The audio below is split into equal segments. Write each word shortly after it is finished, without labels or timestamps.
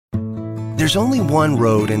There's only one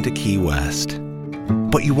road into Key West,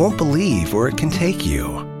 but you won't believe where it can take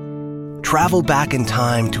you. Travel back in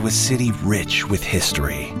time to a city rich with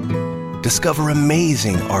history. Discover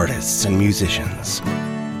amazing artists and musicians.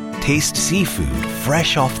 Taste seafood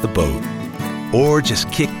fresh off the boat. Or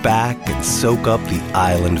just kick back and soak up the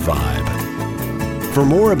island vibe. For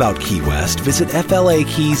more about Key West, visit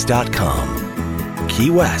flakeys.com. Key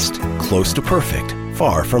West, close to perfect,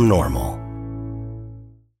 far from normal.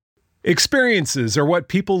 Experiences are what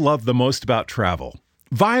people love the most about travel.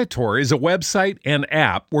 Viator is a website and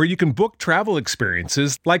app where you can book travel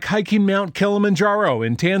experiences like hiking Mount Kilimanjaro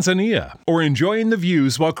in Tanzania or enjoying the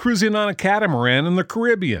views while cruising on a catamaran in the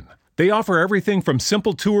Caribbean. They offer everything from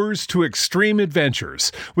simple tours to extreme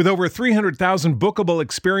adventures. With over 300,000 bookable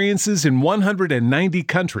experiences in 190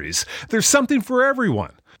 countries, there's something for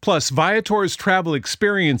everyone. Plus, Viator's travel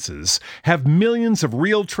experiences have millions of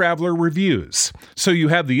real traveler reviews, so you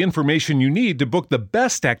have the information you need to book the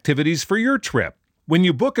best activities for your trip. When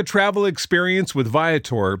you book a travel experience with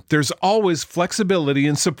Viator, there's always flexibility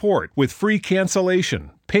and support with free cancellation,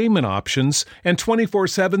 payment options, and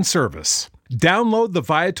 24/7 service. Download the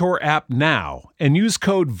Viator app now and use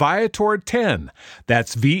code Viator10.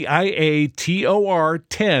 That's Viator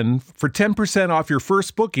 10 for 10% off your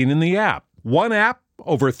first booking in the app. One app,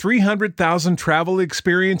 over 300,000 travel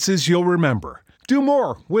experiences you'll remember. Do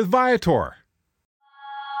more with Viator.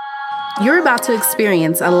 You're about to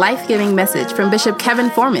experience a life-giving message from Bishop Kevin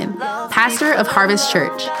Foreman, pastor of Harvest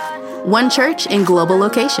Church. One church in global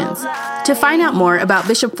locations. To find out more about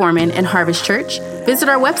Bishop Foreman and Harvest Church, visit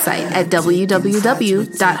our website at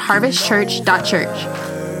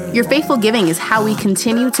www.harvestchurch.church. Your faithful giving is how we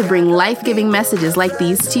continue to bring life-giving messages like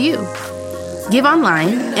these to you. Give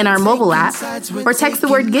online, in our mobile app, or text the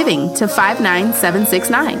word giving to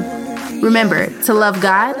 59769. Remember to love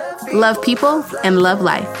God, love people, and love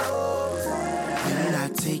life. We're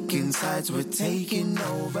not taking sides, we're taking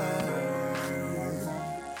over.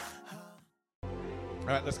 All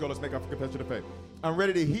right, let's go. Let's make our confession of faith. I'm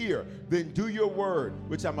ready to hear. Then do your word,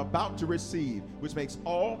 which I'm about to receive, which makes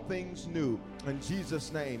all things new. In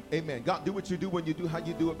Jesus' name, amen. God, do what you do when you do how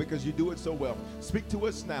you do it because you do it so well. Speak to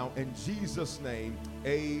us now in Jesus' name,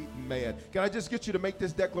 amen. Can I just get you to make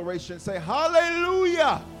this declaration? Say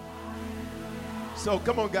hallelujah. So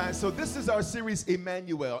come on, guys. So this is our series,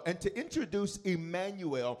 Immanuel. And to introduce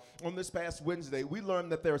Immanuel on this past Wednesday, we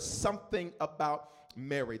learned that there's something about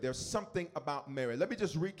Mary. There's something about Mary. Let me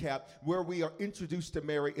just recap where we are introduced to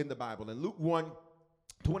Mary in the Bible. In Luke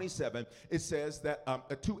 1:27, it says that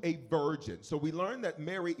to a virgin. So we learned that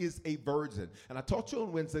Mary is a virgin. And I taught you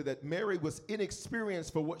on Wednesday that Mary was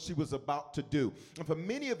inexperienced for what she was about to do. And for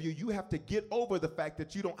many of you, you have to get over the fact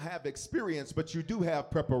that you don't have experience, but you do have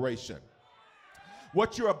preparation.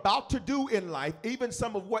 What you're about to do in life, even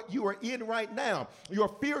some of what you are in right now, your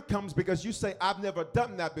fear comes because you say, I've never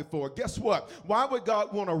done that before. Guess what? Why would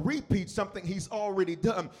God want to repeat something he's already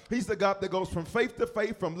done? He's the God that goes from faith to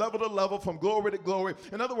faith, from level to level, from glory to glory.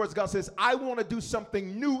 In other words, God says, I want to do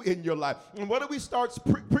something new in your life. And what did we start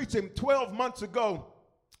preaching 12 months ago?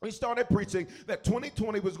 We started preaching that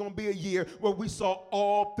 2020 was going to be a year where we saw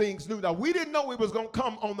all things new. Now, we didn't know it was going to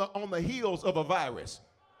come on the heels of a virus.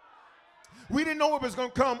 We didn't know it was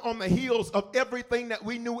going to come on the heels of everything that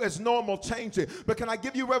we knew as normal changing. But can I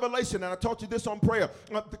give you revelation? And I taught you this on prayer.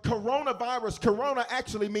 The coronavirus, corona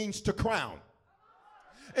actually means to crown.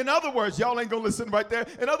 In other words, y'all ain't going to listen right there.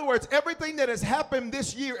 In other words, everything that has happened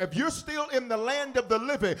this year, if you're still in the land of the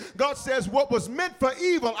living, God says what was meant for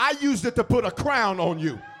evil, I used it to put a crown on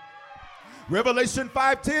you. Revelation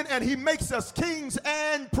 5:10, and he makes us kings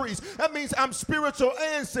and priests. That means I'm spiritual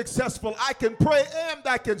and successful. I can pray and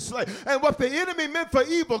I can slay. And what the enemy meant for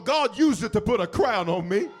evil, God used it to put a crown on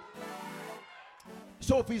me.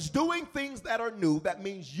 So if he's doing things that are new, that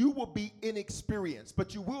means you will be inexperienced,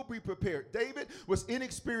 but you will be prepared. David was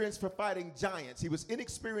inexperienced for fighting giants. He was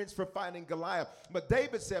inexperienced for fighting Goliath. But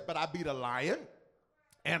David said, but I beat a lion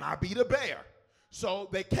and I beat a bear. So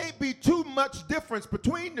there can't be too much difference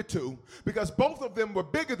between the two because both of them were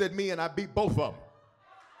bigger than me and I beat both of them.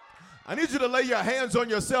 I need you to lay your hands on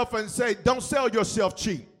yourself and say, don't sell yourself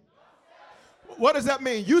cheap. What does that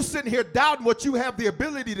mean? You sitting here doubting what you have the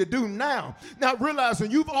ability to do now, not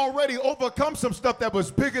realizing you've already overcome some stuff that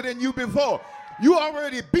was bigger than you before. You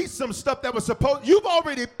already beat some stuff that was you've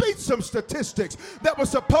already beat some statistics that were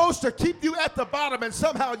supposed to keep you at the bottom and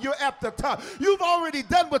somehow you're at the top. You've already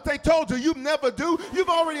done what they told you you'd never do. You've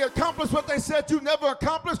already accomplished what they said you never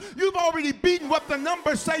accomplished. You've already beaten what the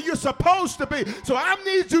numbers say you're supposed to be. So I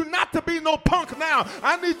need you not to be no punk now.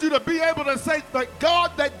 I need you to be able to say the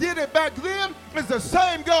God that did it back then is the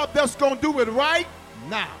same God that's going to do it right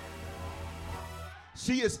now.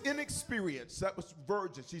 She is inexperienced. That was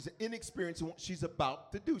virgin. She's inexperienced in what she's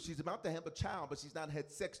about to do. She's about to have a child, but she's not had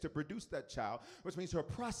sex to produce that child, which means her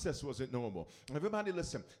process wasn't normal. Everybody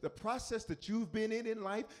listen, the process that you've been in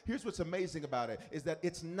life, here's what's amazing about it, is that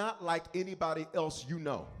it's not like anybody else you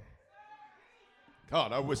know.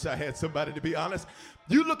 God, I wish I had somebody to be honest.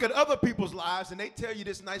 You look at other people's lives and they tell you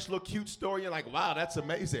this nice little cute story. You're like, wow, that's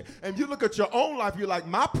amazing. And you look at your own life, you're like,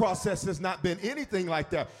 my process has not been anything like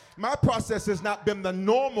that. My process has not been the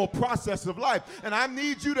normal process of life. And I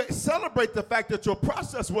need you to celebrate the fact that your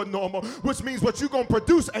process was normal, which means what you're going to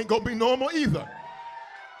produce ain't going to be normal either.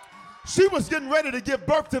 She was getting ready to give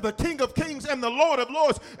birth to the King of Kings and the Lord of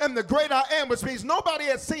Lords and the great I am, which means nobody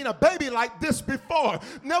had seen a baby like this before.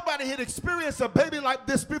 Nobody had experienced a baby like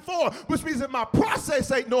this before, which means if my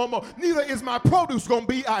process ain't normal, neither is my produce going to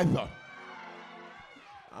be either.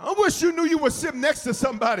 I wish you knew you were sitting next to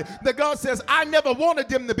somebody that God says, I never wanted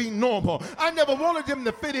them to be normal. I never wanted them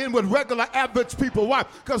to fit in with regular average people. Why?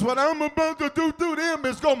 Because what I'm about to do through them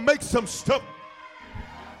is going to make some stuff.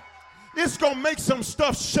 It's going to make some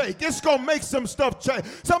stuff shake. It's going to make some stuff change.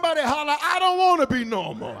 Somebody holler, I don't want to be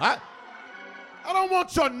normal. I don't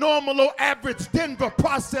want your normal or average Denver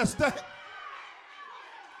process to...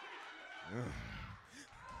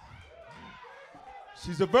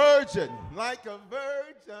 She's a virgin, like a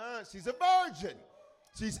virgin. She's a virgin.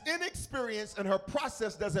 She's inexperienced, and her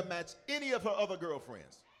process doesn't match any of her other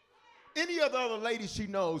girlfriends. Any of the other ladies she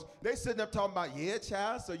knows, they sitting up talking about, yeah,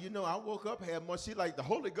 child, so you know I woke up, had more. She like, the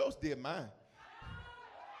Holy Ghost did mine.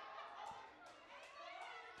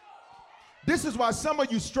 This is why some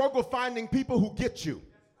of you struggle finding people who get you.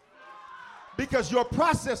 Because your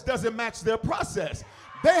process doesn't match their process.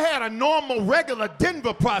 They had a normal, regular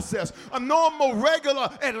Denver process, a normal, regular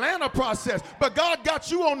Atlanta process, but God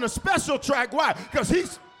got you on the special track. Why?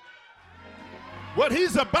 Because what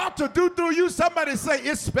he's about to do through you, somebody say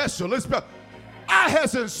it's special. It's special. Eye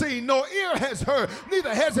hasn't seen, no ear has heard,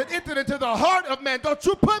 neither has it entered into the heart of man. Don't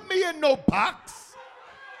you put me in no box.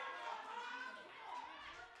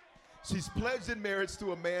 She's pledged in marriage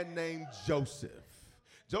to a man named Joseph.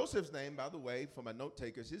 Joseph's name, by the way, for my note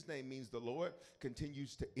takers, his name means the Lord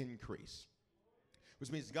continues to increase,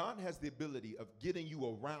 which means God has the ability of getting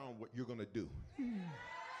you around what you're going to do.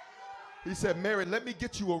 He said, Mary, let me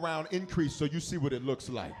get you around increase so you see what it looks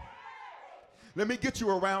like. Let me get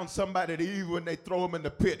you around somebody that even when they throw him in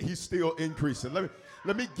the pit, he's still increasing.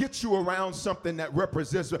 Let me get you around something that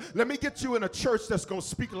represents. Let me get you in a church that's going to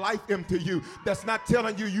speak life into you, that's not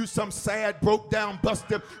telling you some sad, broke down,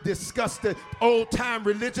 busted, disgusted, old-time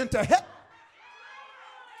religion to hell.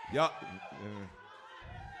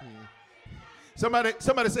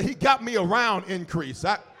 Somebody said, he got me around increase.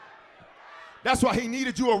 That's why he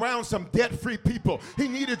needed you around some debt-free people. He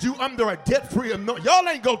needed you under a debt-free anointing. Y'all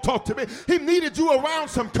ain't gonna talk to me. He needed you around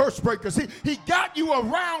some curse breakers. He got you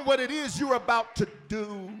around what it is you're about to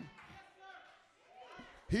do.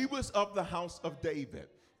 He was of the house of David.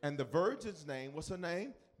 And the virgin's name, what's her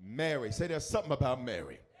name? Mary. Say there's something about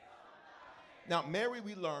Mary. Now, Mary,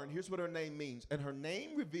 we learn, here's what her name means. And her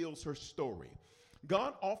name reveals her story.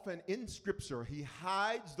 God often in Scripture, he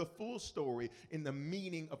hides the full story in the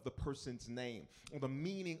meaning of the person's name or the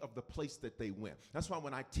meaning of the place that they went. That's why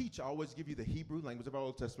when I teach, I always give you the Hebrew language of our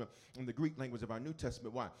Old Testament and the Greek language of our New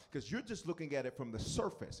Testament. Why? Because you're just looking at it from the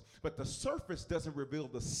surface, but the surface doesn't reveal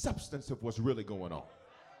the substance of what's really going on.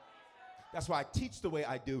 That's why I teach the way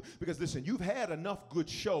I do, because listen, you've had enough good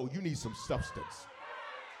show, you need some substance.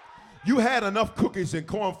 You had enough cookies and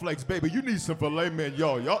cornflakes, baby, you need some filet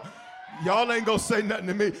mignon, Y'all ain't gonna say nothing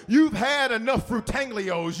to me. You've had enough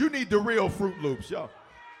Frutanglios. You need the real Fruit Loops, y'all.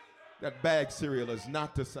 That bag cereal is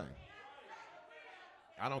not the same.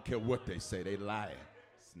 I don't care what they say. They lying.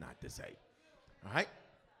 It's not the same. All right?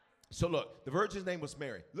 So look, the virgin's name was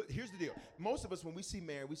Mary. Look, here's the deal. Most of us, when we see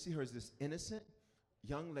Mary, we see her as this innocent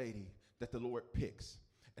young lady that the Lord picks.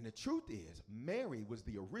 And the truth is, Mary was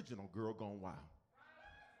the original girl gone wild.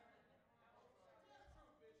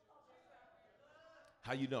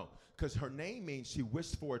 How you know? Because her name means she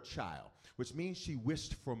wished for a child, which means she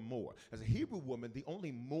wished for more. As a Hebrew woman, the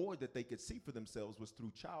only more that they could see for themselves was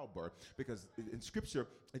through childbirth, because in Scripture,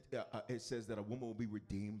 it says that a woman will be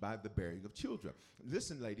redeemed by the bearing of children.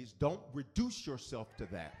 Listen, ladies, don't reduce yourself to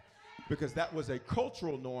that, because that was a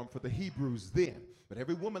cultural norm for the Hebrews then. But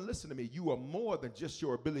every woman, listen to me, you are more than just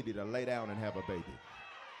your ability to lay down and have a baby.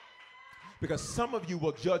 Because some of you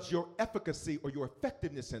will judge your efficacy or your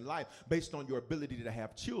effectiveness in life based on your ability to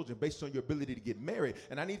have children, based on your ability to get married.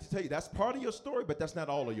 And I need to tell you, that's part of your story, but that's not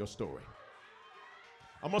all of your story.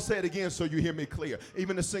 I'm going to say it again so you hear me clear.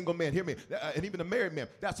 Even the single man, hear me, and even the married man.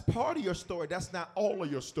 That's part of your story. That's not all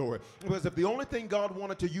of your story. Because if the only thing God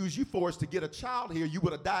wanted to use you for is to get a child here, you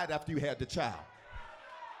would have died after you had the child.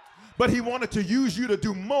 But he wanted to use you to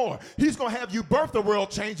do more. He's going to have you birth the world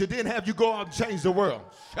changer, then have you go out and change the world.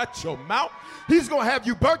 Shut your mouth. He's going to have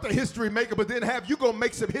you birth a history maker, but then have you go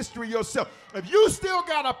make some history yourself. If you still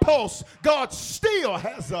got a pulse, God still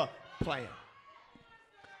has a plan.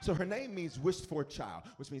 So her name means wished for a child,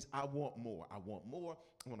 which means I want more. I want more.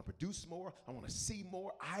 I want to produce more. I want to see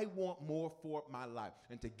more. I want more for my life.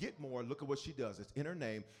 And to get more, look at what she does. It's in her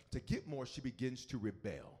name. To get more, she begins to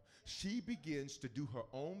rebel. She begins to do her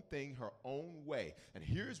own thing, her own way. And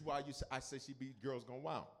here's why I say she be girls gone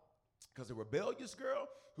wild. Because a rebellious girl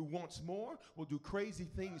who wants more will do crazy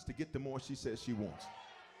things to get the more she says she wants.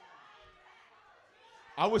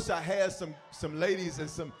 I wish I had some ladies and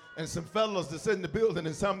some fellas that's in the building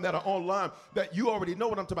and some that are online that you already know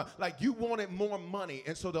what I'm talking about. Like you wanted more money,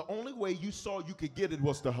 and so the only way you saw you could get it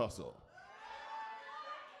was to hustle.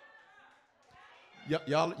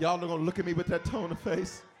 Y'all are gonna look at me with that tone of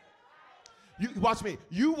face. You watch me.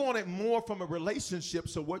 You wanted more from a relationship,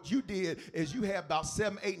 so what you did is you had about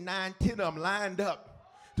 7, 8, 9, 10 of them lined up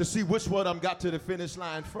to see which one of them got to the finish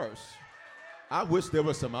line first. I wish there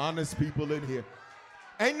were some honest people in here.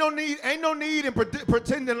 Ain't no need in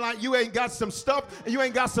pretending like you ain't got some stuff and you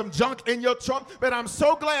ain't got some junk in your trunk. But I'm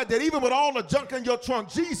so glad that even with all the junk in your trunk,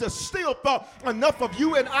 Jesus still thought enough of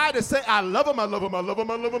you and I to say, I love him, I love him, I love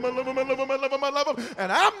him, I love him, I love him, I love him, I love him, I love him.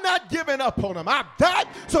 And I'm not giving up on them. I died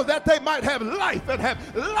so that they might have life and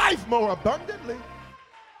have life more abundantly.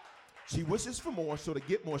 She wishes for more, so to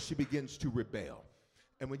get more, she begins to rebel.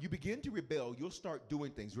 And when you begin to rebel, you'll start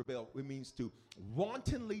doing things. Rebel, it means to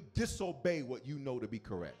wantonly disobey what you know to be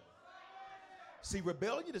correct. See,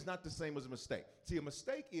 rebellion is not the same as a mistake. See, a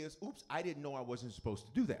mistake is, oops, I didn't know I wasn't supposed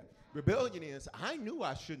to do that. Rebellion is, I knew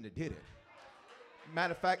I shouldn't have did it.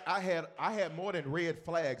 Matter of fact, I had more than red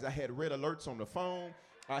flags. I had red alerts on the phone.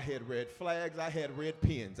 I had red flags. I had red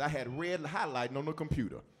pens. I had red highlighting on the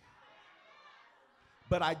computer.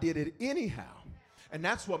 But I did it anyhow. And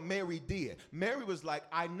that's what Mary did. Mary was like,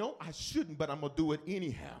 I know I shouldn't, but I'm going to do it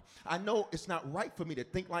anyhow. I know it's not right for me to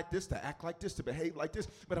think like this, to act like this, to behave like this,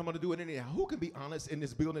 but I'm going to do it anyhow. Who can be honest in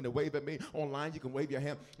this building and wave at me? Online, you can wave your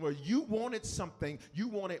hand. Where you wanted something, you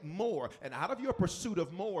wanted more, and out of your pursuit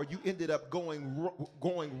of more, you ended up going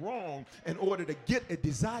wrong in order to get a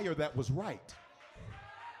desire that was right.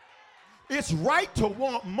 It's right to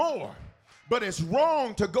want more, but it's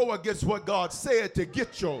wrong to go against what God said to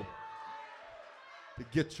get your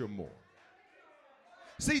more.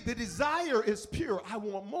 See, the desire is pure. I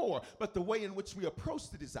want more. But the way in which we approach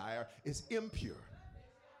the desire is impure.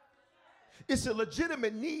 It's a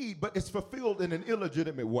legitimate need, but it's fulfilled in an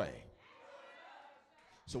illegitimate way.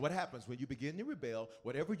 So what happens when you begin to rebel?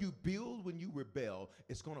 Whatever you build when you rebel,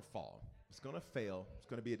 it's going to fall. It's going to fail. It's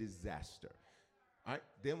going to be a disaster. All right?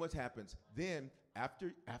 Then what happens? Then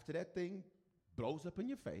after that thing blows up in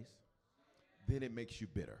your face, then it makes you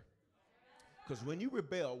bitter. Because when you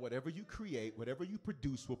rebel, whatever you create, whatever you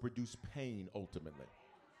produce will produce pain ultimately.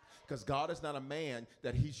 Because God is not a man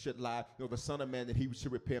that he should lie, nor the son of man that he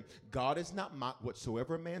should repent. God is not mocked.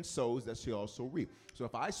 Whatsoever a man sows, that shall also reap. So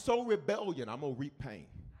if I sow rebellion, I'm going to reap pain.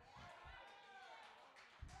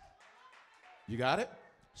 You got it?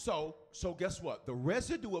 So guess what? The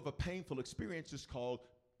residue of a painful experience is called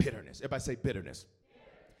bitterness. Everybody say bitterness.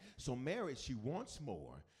 So Mary, she wants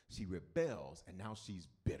more. She rebels, and now she's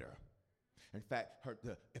bitter. In fact,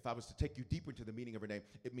 if I was to take you deeper into the meaning of her name,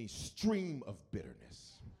 it means stream of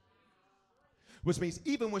bitterness. Which means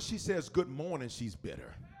even when she says good morning, she's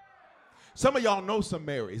bitter. Some of y'all know some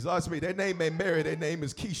Marys. Ask me, their name ain't Mary, their name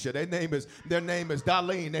is Keisha, their name is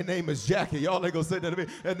Darlene, their name is Jackie. Y'all ain't gonna say that to me.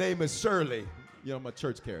 Their name is Shirley. You know, my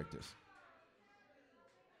church characters.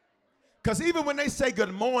 Because even when they say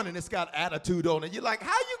good morning, it's got attitude on it. You're like,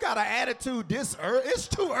 how you got an attitude this early? It's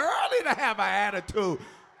too early to have an attitude.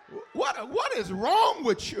 What is wrong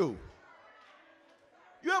with you?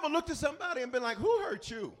 You ever looked at somebody and been like, who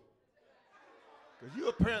hurt you? Because you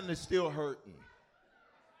apparently still hurting.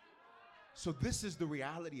 So this is the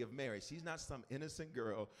reality of Mary. She's not some innocent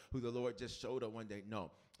girl who the Lord just showed her one day.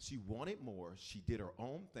 No, she wanted more. She did her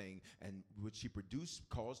own thing, and what she produced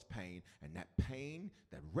caused pain, and that pain,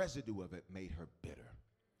 that residue of it made her bitter.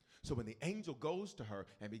 So when the angel goes to her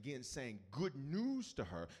and begins saying good news to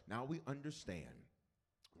her, now we understand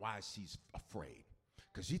why she's afraid.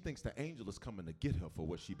 Because she thinks the angel is coming to get her for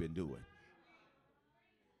what she's been doing.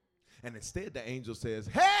 And instead the angel says,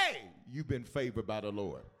 hey, you've been favored by the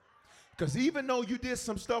Lord. Because even though you did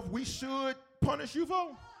some stuff we should punish you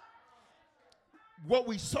for, what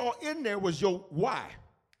we saw in there was your why.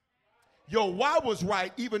 Your why was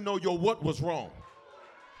right even though your what was wrong.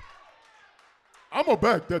 I'm going to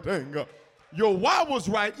back that thing up. Your why was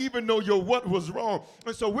right even though your what was wrong.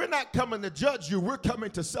 And so we're not coming to judge you. We're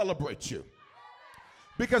coming to celebrate you.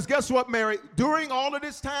 Because guess what, Mary? During all of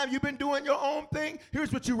this time you've been doing your own thing,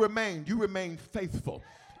 here's what you remained. You remained faithful.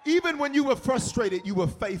 Even when you were frustrated, you were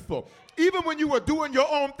faithful. Even when you were doing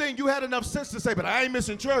your own thing, you had enough sense to say, but I ain't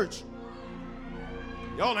missing church.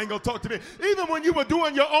 Y'all ain't gonna talk to me. Even when you were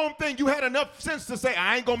doing your own thing, you had enough sense to say,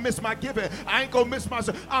 I ain't gonna miss my giving. I ain't gonna miss my...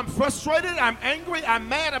 I'm frustrated, I'm angry, I'm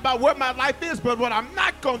mad about what my life is, but what I'm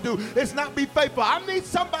not gonna do is not be faithful. I need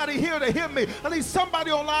somebody here to hear me. I need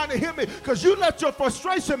somebody online to hear me, because you let your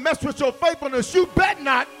frustration mess with your faithfulness. You bet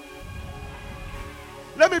not.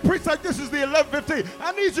 Let me preach like this is the 11:15.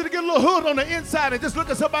 I need you to get a little hood on the inside and just look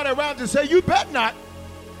at somebody around you and say, you bet not.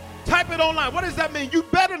 Type it online. What does that mean? You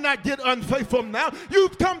better not get unfaithful now.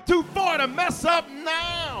 You've come too far to mess up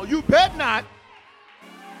now. You bet not.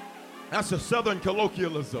 That's a Southern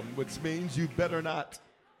colloquialism, which means you better not.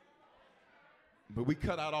 But we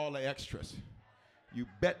cut out all the extras. You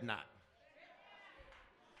bet not.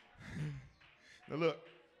 Now look.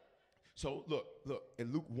 So look.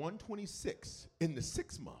 In Luke 1:26, in the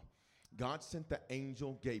 6th month, God sent the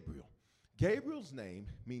angel Gabriel. Gabriel's name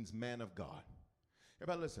means man of God.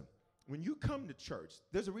 Everybody listen, when you come to church,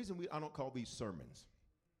 there's a reason I don't call these sermons.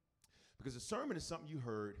 Because a sermon is something you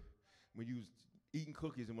heard when you was eating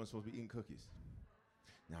cookies and weren't supposed to be eating cookies.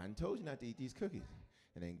 Now, I done told you not to eat these cookies.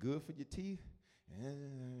 It ain't good for your teeth.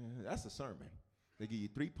 That's a sermon. They give you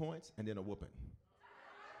 3 points and then a whooping.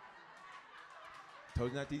 Told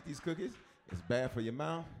you not to eat these cookies. It's bad for your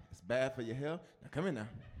mouth. It's bad for your health. Now, come in now.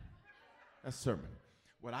 That's a sermon.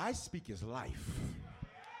 What I speak is life.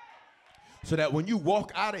 So that when you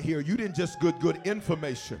walk out of here, you didn't just get good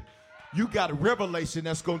information. You got a revelation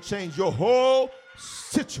that's going to change your whole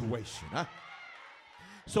situation. Huh?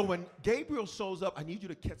 So when Gabriel shows up, I need you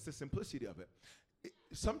to catch the simplicity of it.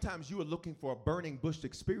 Sometimes you are looking for a burning bush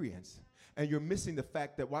experience, and you're missing the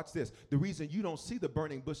fact that, watch this, the reason you don't see the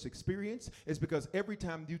burning bush experience is because every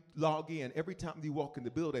time you log in, every time you walk in the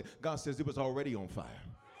building, God says it was already on fire.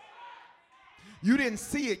 You didn't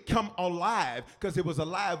see it come alive because it was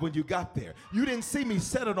alive when you got there. You didn't see me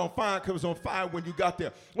set it on fire because it was on fire when you got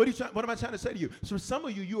there. What am I trying to say to you? So some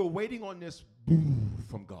of you are waiting on this boo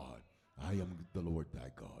from God. I am the Lord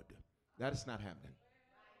thy God. That is not happening.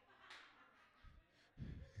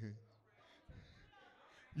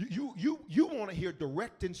 You want to hear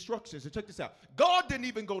direct instructions. And check this out. God didn't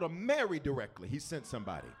even go to Mary directly. He sent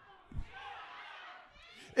somebody.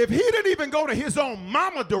 If he didn't even go to his own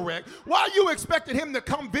mama direct, why you expected him to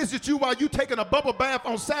come visit you while you taking a bubble bath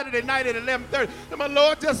on Saturday night at 11:30? My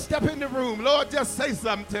Lord, just step in the room. Lord, just say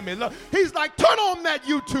something to me. Lord. He's like, turn on that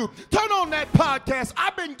YouTube. Turn on that podcast.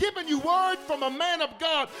 I've been giving you word from a man of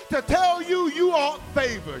God to tell you you are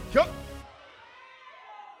favored.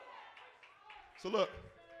 So look.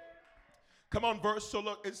 Come on, verse. So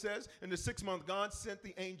look, it says, in the 6th month, God sent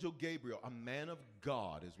the angel Gabriel. A man of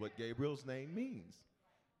God is what Gabriel's name means.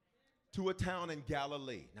 To a town in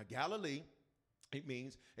Galilee. Now, Galilee, it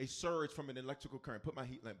means a surge from an electrical current. Put my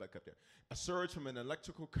heat lamp back up there. A surge from an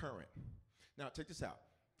electrical current. Now, check this out.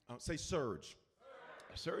 Say surge.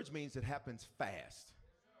 A surge means it happens fast.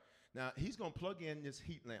 Now, he's going to plug in this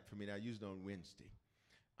heat lamp for me that I used on Wednesday.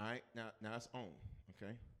 All right, now it's on,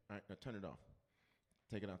 okay? All right, now turn it off.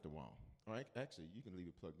 Take it out the wall. All right, actually, you can leave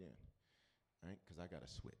it plugged in, all right, because I got a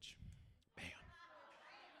switch. Bam.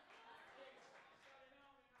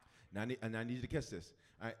 Now, I need you to catch this,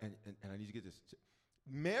 all right, and I need you to get this.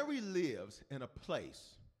 Mary lives in a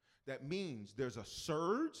place that means there's a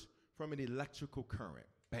surge from an electrical current.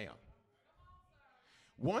 Bam.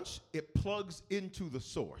 Once it plugs into the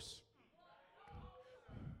source,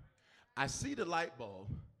 I see the light bulb,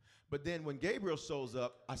 but then when Gabriel shows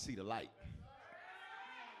up, I see the light.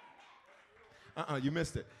 You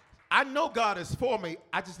missed it. I know God is for me.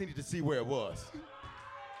 I just needed to see where it was.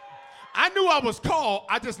 I knew I was called.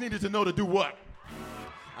 I just needed to know to do what.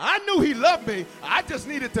 I knew he loved me. I just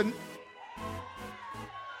needed to.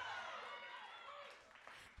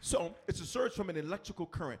 So it's a surge from an electrical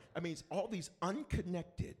current. That means all these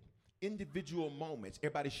unconnected individual moments.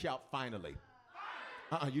 Everybody shout finally.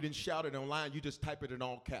 You didn't shout it online. You just type it in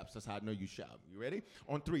all caps. That's how I know you shout. You ready?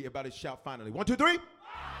 On 3, everybody shout finally. 1, 2, 3.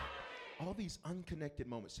 All these unconnected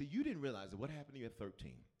moments. See, you didn't realize that what happened to you at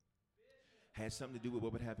 13 had something to do with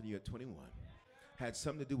what would happen to you at 21. Had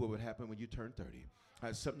something to do with what would happen when you turned 30.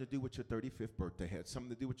 Had something to do with your 35th birthday. Had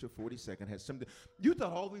something to do with your 42nd. Had something. You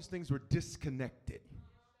thought all these things were disconnected.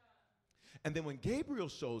 And then when Gabriel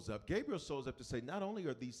shows up to say, not only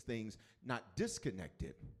are these things not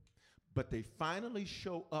disconnected, but they finally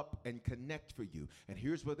show up and connect for you. And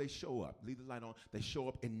here's where they show up. Leave the light on. They show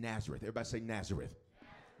up in Nazareth. Everybody say Nazareth.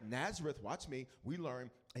 Nazareth, watch me. We learn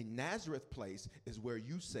a Nazareth place is where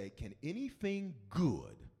you say, can anything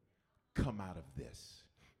good come out of this?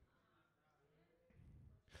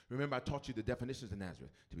 Remember, I taught you the definitions of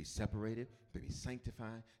Nazareth. To be separated, to be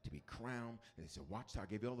sanctified, to be crowned. And they said, watch, I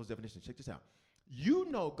gave you all those definitions. Check this out.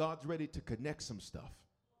 You know God's ready to connect some stuff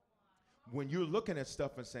when you're looking at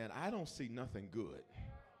stuff and saying, I don't see nothing good.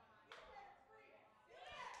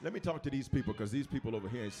 Let me talk to these people, because these people over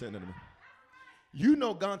here ain't saying nothing to me. You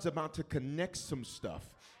know God's about to connect some stuff.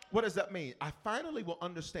 What does that mean? I finally will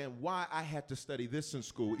understand why I had to study this in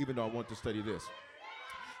school, even though I want to study this.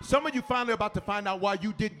 Some of you finally about to find out why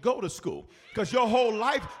you didn't go to school. Because your whole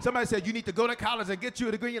life, somebody said you need to go to college and get you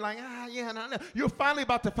a degree. You're like, no. You're finally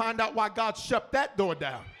about to find out why God shut that door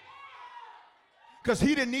down. Because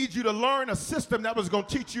he didn't need you to learn a system that was going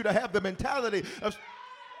to teach you to have the mentality of...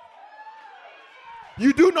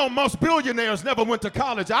 You do know most billionaires never went to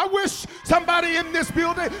college. I wish somebody in this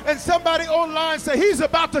building and somebody online say he's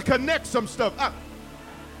about to connect some stuff.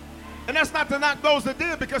 And that's not to knock those that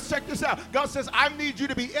did, because check this out. God says, I need you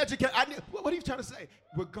to be educated. What are you trying to say?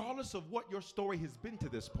 Regardless of what your story has been to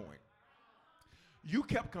this point, you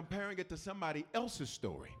kept comparing it to somebody else's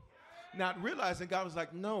story. Not realizing God was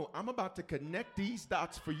like, no, I'm about to connect these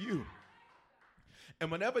dots for you.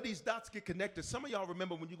 And whenever these dots get connected, some of y'all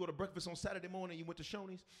remember when you go to breakfast on Saturday morning, you went to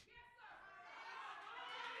Shoney's?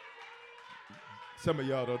 Some of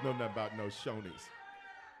y'all don't know nothing about no Shoney's.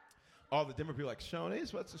 All the different people like,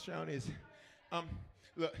 Shoney's? What's a Shoney's?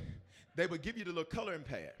 Look, they would give you the little coloring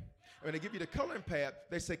pad. When they give you the coloring pad,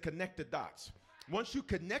 they say connect the dots. Once you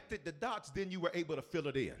connected the dots, then you were able to fill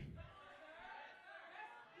it in.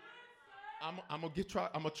 I'm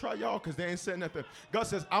gonna try y'all, because they ain't saying nothing. God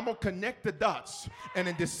says, I'm gonna connect the dots, and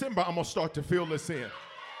in December I'm gonna start to fill this in.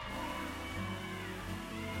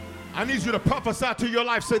 I need you to prophesy to your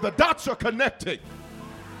life. Say, the dots are connecting,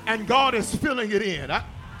 and God is filling it in.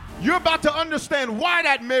 You're about to understand why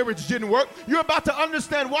that marriage didn't work. You're about to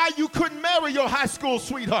understand why you couldn't marry your high school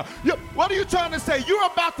sweetheart. What are you trying to say? You're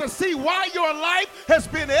about to see why your life has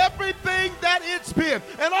been everything that it's been,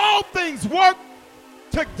 and all things work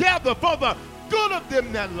together for the good of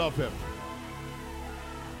them that love him.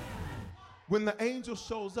 When the angel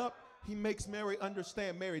shows up, he makes Mary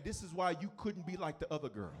understand, Mary, this is why you couldn't be like the other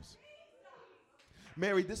girls.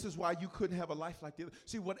 Mary, this is why you couldn't have a life like the other.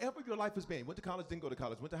 See, whatever your life has been, went to college, didn't go to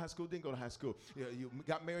college, went to high school, didn't go to high school, you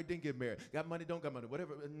got married, didn't get married, got money, don't got money,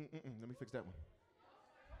 whatever. Let me fix that one.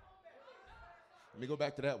 Let me go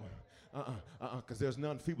back to that one. Because there's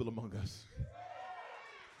none feeble among us.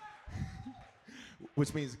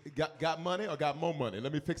 Which means got money or got more money.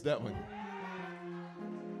 Let me fix that one.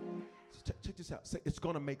 So check this out. Say, it's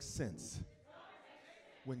going to make sense.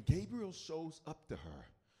 When Gabriel shows up to her,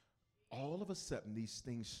 all of a sudden these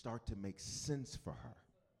things start to make sense for her.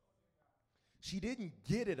 She didn't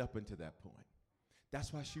get it up until that point.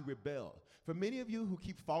 That's why she rebelled. For many of you who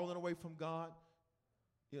keep falling away from God,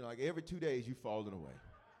 like every 2 days you falling away.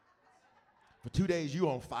 For 2 days you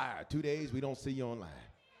on fire. 2 days we don't see you online.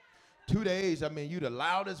 2 days, you the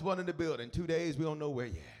loudest one in the building. 2 days, we don't know where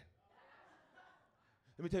you're at.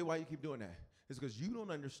 Let me tell you why you keep doing that. It's because you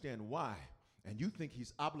don't understand why, and you think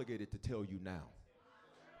he's obligated to tell you now.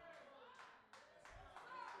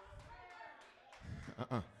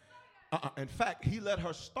 In fact, he let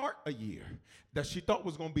her start a year that she thought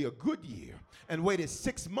was going to be a good year and waited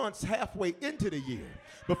 6 months halfway into the year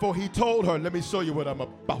before he told her, let me show you what I'm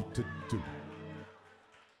about to do.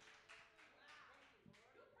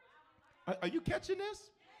 Are you catching this?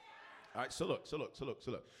 All right, so look.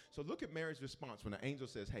 So look at Mary's response when the angel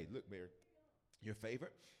says, hey, look, Mary, your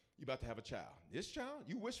favorite, you're about to have a child. This child,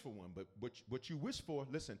 you wish for one, but what you wished for,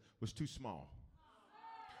 listen, was too small.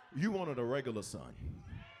 You wanted a regular son.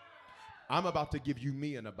 I'm about to give you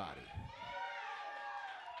me in a body.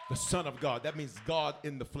 The Son of God. That means God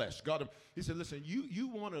in the flesh. God. He said, listen, you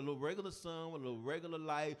want a little regular son with a little regular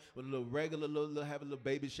life, with a little regular, have a little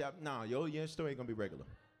baby shop. Nah, your story ain't going to be regular.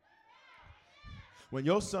 When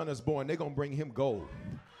your son is born, they're going to bring him gold.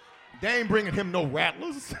 They ain't bringing him no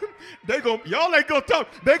rattlers. Y'all ain't going to talk.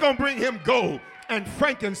 They're going to bring him gold and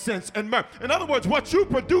frankincense and myrrh. In other words, what you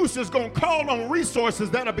produce is going to call on resources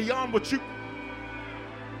that are beyond what you...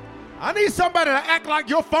 I need somebody to act like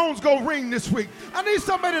your phone's going to ring this week. I need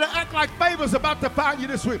somebody to act like favors about to find you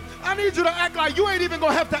this week. I need you to act like you ain't even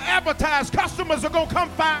going to have to advertise. Customers are going to come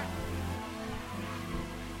find.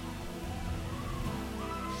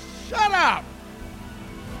 Shut up.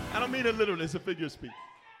 And don't mean it literally. It's a figure of speech.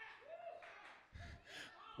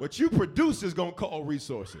 What you produce is going to call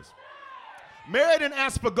resources. Mary didn't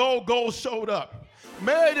ask for gold, gold showed up.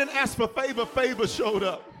 Mary didn't ask for favor, favor showed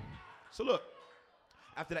up. So look,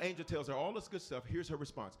 after the angel tells her all this good stuff, here's her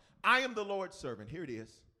response. I am the Lord's servant. Here it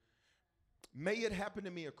is. May it happen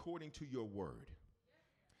to me according to your word.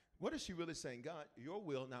 What is she really saying? God, your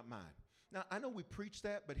will, not mine. Now, I know we preach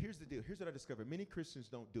that, but here's the deal. Here's what I discovered. Many Christians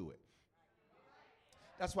don't do it.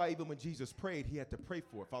 That's why even when Jesus prayed, he had to pray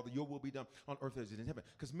for it. Father, your will be done on earth as it is in heaven.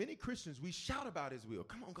 Because many Christians, we shout about his will.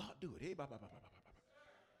 Come on, God, do it. Hey, blah, blah, blah, blah, blah,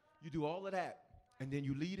 blah. You do all of that, and then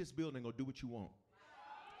you leave this building and go do what you want.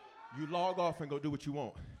 You log off and go do what you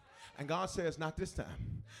want. And God says, not this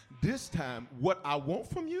time. This time, what I want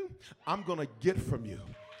from you, I'm going to get from you.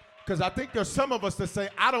 Because I think there's some of us that say,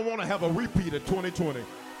 I don't want to have a repeat of 2020.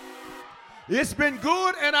 It's been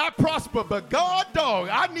good and I prosper, but God, dog,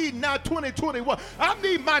 I need now 2021. I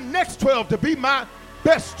need my next 12 to be my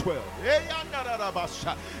best 12.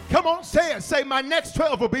 Come on, say it. Say, my next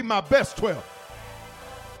 12 will be my best 12.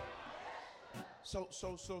 So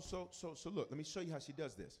look, let me show you how she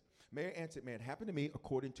does this. Mary answered, man, it happened to me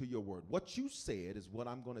according to your word. What you said is what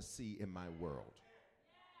I'm going to see in my world.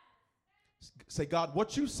 Say, God,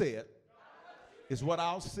 what you said is what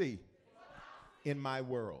I'll see in my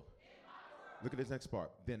world. Look at this next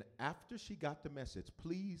part. Then after she got the message,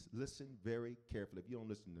 please listen very carefully. If you don't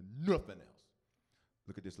listen to nothing else,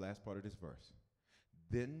 look at this last part of this verse.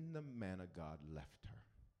 Then the man of God left her.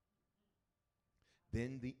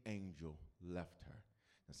 Then the angel left her.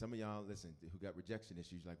 Now some of y'all, listen, who got rejection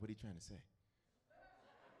issues, like, what are you trying to say?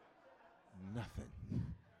 Nothing.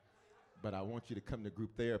 But I want you to come to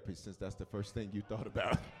group therapy since that's the first thing you thought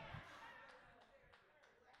about.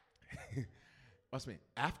 Watch me.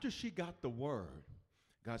 After she got the word,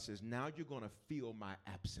 God says, now you're going to feel my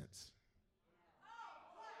absence.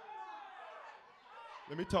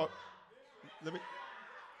 Let me talk.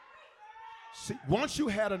 See, once you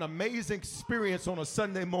had an amazing experience on a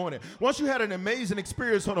Sunday morning, once you had an amazing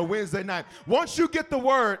experience on a Wednesday night, once you get the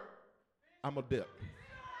word, I'm a dip.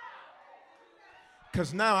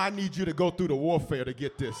 Because now I need you to go through the warfare to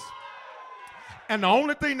get this. And the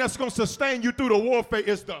only thing that's going to sustain you through the warfare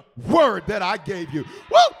is the word that I gave you.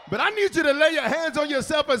 Woo! But I need you to lay your hands on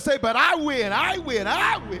yourself and say, but I win, I win,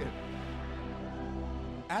 I win.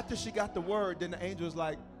 After she got the word, then the angel was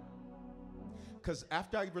like, because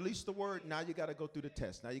after I released the word, now you got to go through the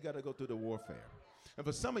test. Now you got to go through the warfare. And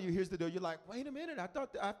for some of you, here's the deal. You're like, wait a minute. I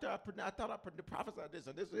thought I prophesied this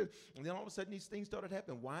and this. And then all of a sudden, these things started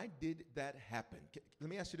happening. Why did that happen? Let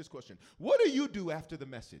me ask you this question. What do you do after the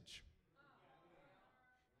message?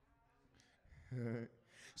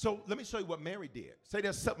 So let me show you what Mary did. Say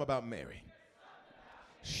there's something about Mary.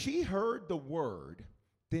 She heard the word,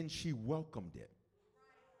 then she welcomed it.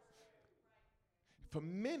 For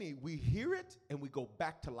many, we hear it and we go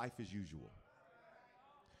back to life as usual.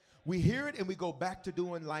 We hear it and we go back to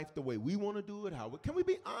doing life the way we want to do it. Can we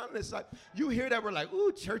be honest? Like, you hear that, we're like,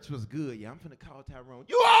 ooh, church was good. Yeah, I'm finna call Tyrone.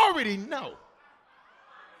 You already know.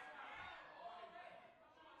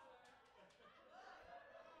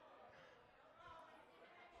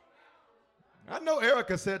 I know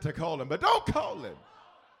Erica said to call him, but don't call him.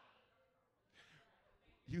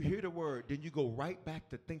 You hear the word, then you go right back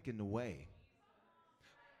to thinking the way.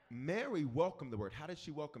 Mary welcomed the word. How did she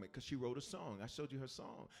welcome it? Because she wrote a song. I showed you her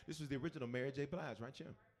song. This was the original Mary J. Blige, right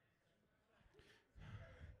here.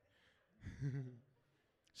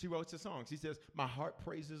 She wrote a song. She says, my heart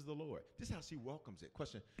praises the Lord. This is how she welcomes it.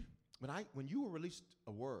 Question, when you were released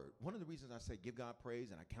a word, one of the reasons I say give God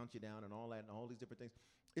praise and I count you down and all that and all these different things,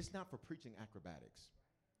 it's not for preaching acrobatics.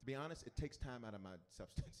 To be honest, it takes time out of my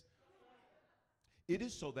substance. It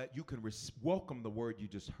is so that you can welcome the word you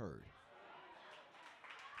just heard.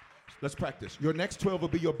 Let's practice. Your next 12 will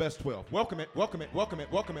be your best 12. Welcome it, welcome it, welcome it,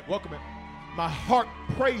 welcome it, welcome it. My heart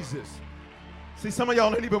praises. See, some of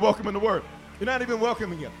y'all ain't even welcoming the word. You're not even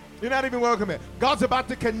welcoming it. You're not even welcoming it. God's about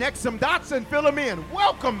to connect some dots and fill them in.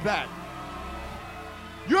 Welcome that.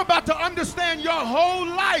 You're about to understand your whole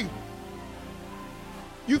life.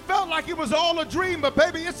 You felt like it was all a dream, but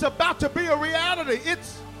baby, it's about to be a reality.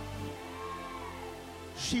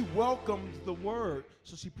 She welcomes the word,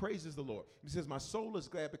 so she praises the Lord. He says, my soul is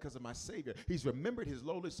glad because of my Savior. He's remembered his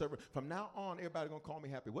lowly servant. From now on, everybody going to call me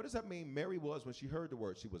happy. What does that mean Mary was when she heard the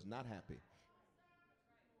word? She was not happy.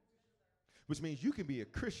 Which means you can be a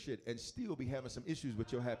Christian and still be having some issues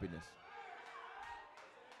with your happiness.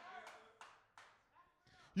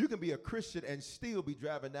 You can be a Christian and still be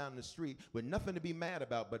driving down the street with nothing to be mad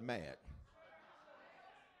about but mad.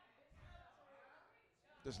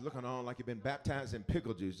 Just looking on like you've been baptized in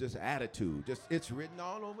pickle juice. Just attitude. Just it's written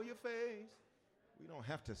all over your face. We don't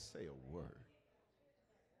have to say a word.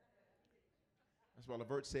 That's why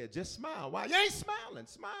Levert said, just smile. Why? You ain't smiling.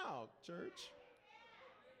 Smile, church.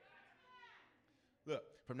 Look,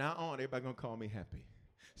 from now on, everybody going to call me happy.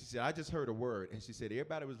 She said, I just heard a word. And she said,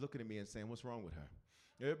 everybody was looking at me and saying, what's wrong with her?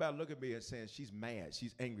 Everybody look at me and saying, she's mad.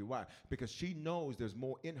 She's angry. Why? Because she knows there's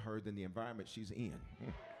more in her than the environment she's in.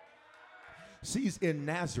 She's in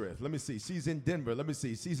Nazareth. Let me see. She's in Denver. Let me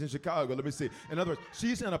see. She's in Chicago. Let me see. In other words,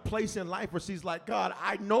 she's in a place in life where she's like, God,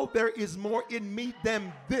 I know there is more in me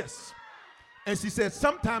than this. And she said,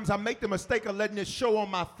 sometimes I make the mistake of letting it show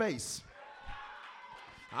on my face.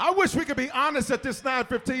 I wish we could be honest at this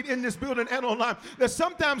 9:15 in this building and online, that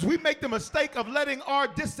sometimes we make the mistake of letting our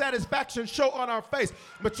dissatisfaction show on our face.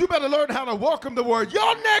 But you better learn how to welcome the word.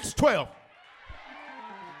 Your next 12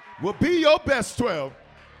 will be your best 12.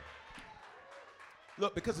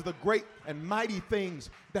 Look, because of the great and mighty things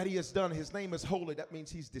that he has done, his name is holy. That means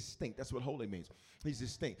he's distinct. That's what holy means. He's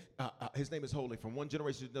distinct. His name is holy. From one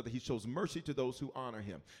generation to another, he shows mercy to those who honor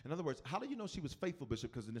him. In other words, how do you know she was faithful,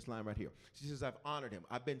 Bishop? Because in this line right here, she says, I've honored him.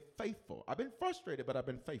 I've been faithful. I've been frustrated, but I've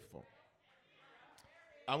been faithful.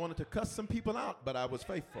 I wanted to cuss some people out, but I was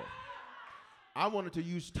faithful. I wanted to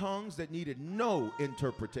use tongues that needed no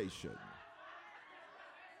interpretation.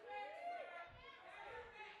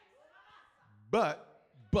 But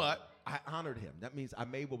I honored him. That means I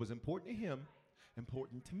made what was important to him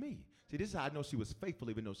important to me. See, this is how I know she was faithful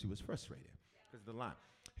even though she was frustrated. Because of the line.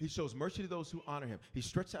 He shows mercy to those who honor him. He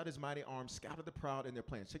stretched out his mighty arms, scattered the proud in their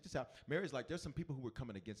plans. Check this out. Mary's like, there's some people who were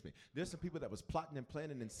coming against me. There's some people that was plotting and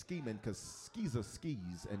planning and scheming because skis are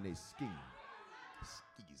skis and they scheme.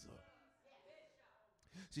 Skeezer.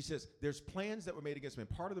 She says, there's plans that were made against me. And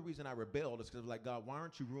part of the reason I rebelled is because I was like, God, why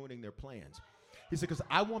aren't you ruining their plans? He said, because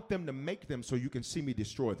I want them to make them so you can see me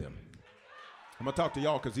destroy them. I'm going to talk to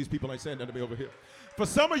y'all because these people ain't saying nothing to me over here. For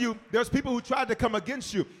some of you, there's people who tried to come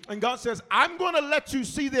against you. And God says, I'm going to let you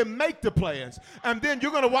see them make the plans. And then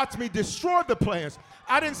you're going to watch me destroy the plans.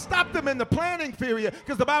 I didn't stop them in the planning period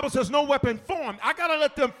because the Bible says no weapon formed. I got to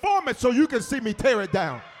let them form it so you can see me tear it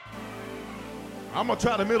down. I'm going to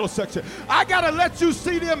try the middle section. I got to let you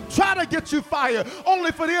see them try to get you fired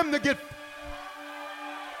only for them to get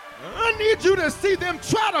I need you to see them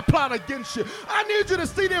try to plot against you. I need you to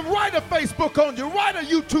see them write a Facebook on you, write a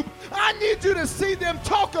YouTube. I need you to see them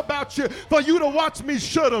talk about you for you to watch me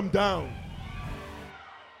shut them down.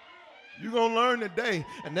 You're going to learn today,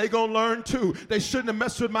 and they're going to learn too. They shouldn't have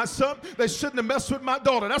messed with my son. They shouldn't have messed with my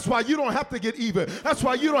daughter. That's why you don't have to get even. That's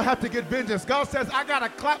why you don't have to get vengeance. God says, I got a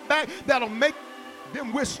clap back that'll make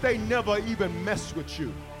them wish they never even messed with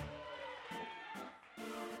you.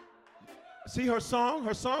 See her song?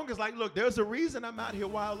 Her song is like, look, there's a reason I'm out here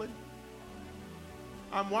wilding.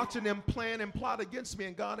 I'm watching them plan and plot against me,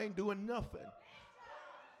 and God ain't doing nothing.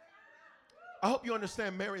 I hope you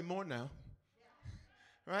understand Mary more now.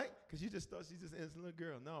 Right? Because you just thought she's just an innocent little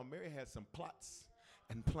girl. No, Mary had some plots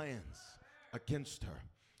and plans against her.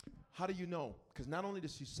 How do you know? Because not only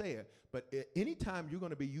does she say it, but anytime you're going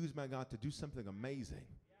to be used by God to do something amazing,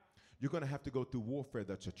 you're going to have to go through warfare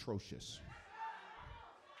that's atrocious.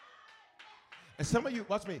 And some of you,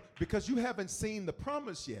 watch me, because you haven't seen the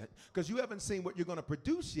promise yet, because you haven't seen what you're going to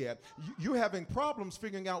produce yet, you're having problems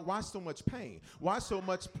figuring out why so much pain, why so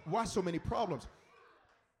many problems.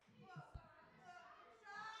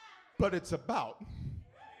 But it's about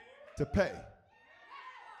to pay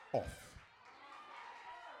off.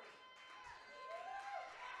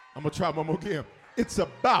 I'm going to try one more again. It's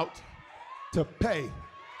about to pay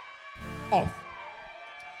off.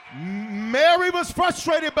 Mary was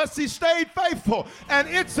frustrated, but she stayed faithful. And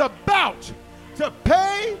it's about to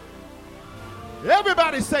pay.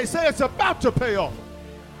 Everybody say it's about to pay off.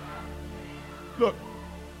 Look,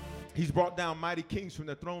 he's brought down mighty kings from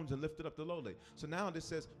their thrones and lifted up the lowly. So now this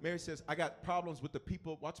says, Mary says, I got problems with the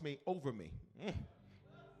people, watch me, over me.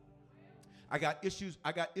 I got issues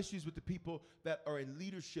with the people that are in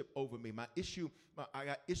leadership over me. I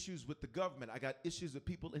got issues with the government. I got issues with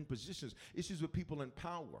people in positions, issues with people in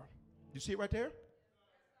power. You see it right there?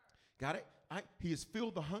 Got it? He has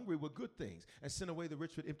filled the hungry with good things and sent away the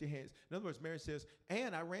rich with empty hands. In other words, Mary says,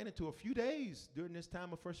 and I ran into a few days during this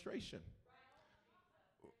time of frustration.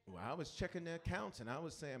 Well, I was checking the accounts and I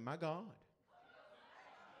was saying, my God.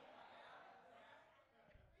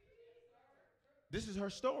 This is her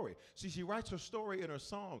story. See, she writes her story in her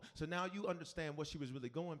song. So now you understand what she was really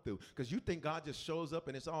going through. Because you think God just shows up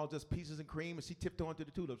and it's all just pieces and cream and she tiptoeing through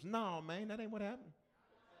the tulips. No, man, that ain't what happened.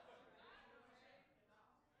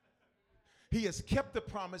 He has kept the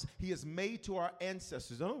promise he has made to our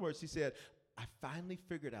ancestors. In other words, he said, I finally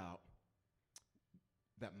figured out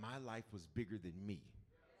that my life was bigger than me.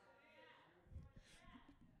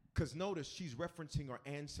 Because notice she's referencing her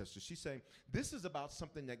ancestors. She's saying, this is about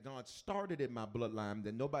something that God started in my bloodline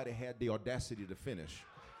that nobody had the audacity to finish.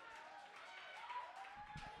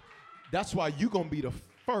 That's why you're going to be the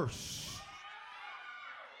first.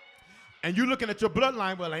 And you're looking at your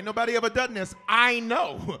bloodline, well, ain't nobody ever done this. I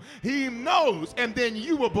know. He knows. And then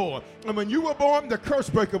you were born. And when you were born, the curse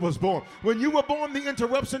breaker was born. When you were born, the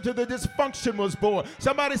interruption to the dysfunction was born.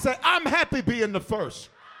 Somebody say, I'm happy being the first.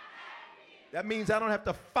 That means I don't have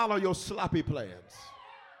to follow your sloppy plans.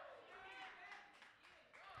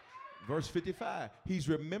 Verse 55, he's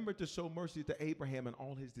remembered to show mercy to Abraham and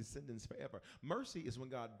all his descendants forever. Mercy is when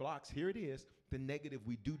God blocks, here it is, the negative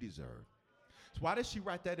we do deserve. So why did she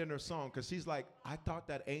write that in her song? Because she's like, I thought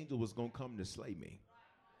that angel was going to come to slay me.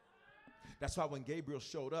 That's why when Gabriel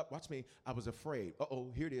showed up, watch me, I was afraid.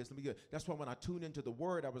 Here it is. Let me get. That's why when I tuned into the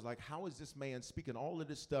word, I was like, how is this man speaking all of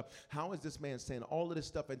this stuff? How is this man saying all of this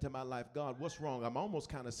stuff into my life? God, what's wrong? I'm almost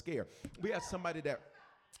kind of scared. We had somebody,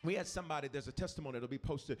 there's a testimony that'll be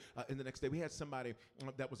posted in the next day. We had somebody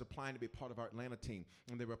that was applying to be part of our Atlanta team,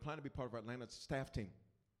 and they were applying to be part of our Atlanta staff team.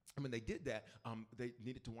 And when they did that, they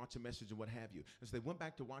needed to watch a message and what have you. And so they went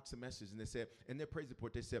back to watch the message, and they said, in their praise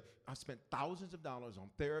report, they said, I spent thousands of dollars on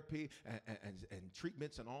therapy and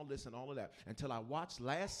treatments and all this and all of that until I watched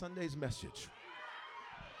last Sunday's message.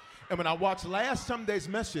 And when I watched last Sunday's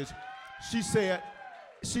message, she said,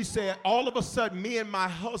 all of a sudden, me and my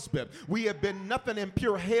husband, we have been nothing in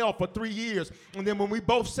pure hell for 3 years. And then when we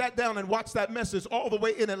both sat down and watched that message all the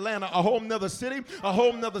way in Atlanta, a whole nother city, a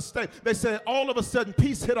whole nother state, they said all of a sudden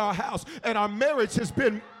peace hit our house and our marriage has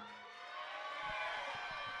been.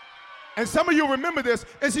 And some of you remember this.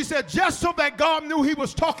 And she said, just so that God knew he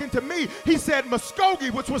was talking to me, he said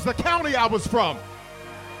Muskogee, which was the county I was from.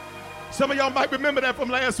 Some of y'all might remember that from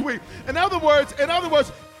last week. In other words,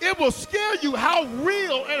 it will scare you how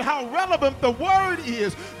real and how relevant the word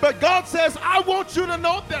is. But God says, I want you to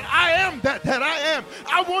know that I am that I am.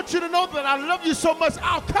 I want you to know that I love you so much,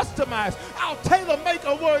 I'll customize, I'll tailor-make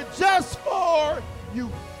a word just for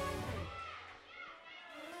you.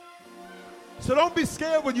 So don't be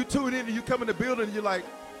scared when you tune in and you come in the building and you're like,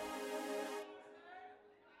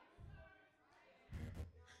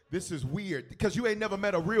 this is weird, because you ain't never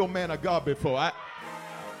met a real man of God before.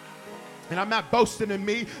 And I'm not boasting in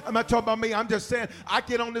me. I'm not talking about me. I'm just saying I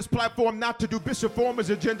get on this platform not to do Bishop Foreman's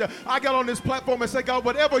agenda. I got on this platform and say, God,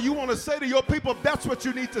 whatever you want to say to your people, that's what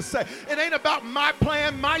you need to say. It ain't about my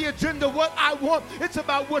plan, my agenda, what I want. It's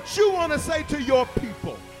about what you want to say to your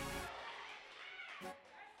people.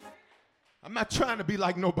 I'm not trying to be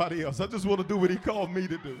like nobody else. I just want to do what he called me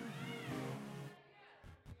to do.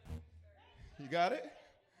 You got it?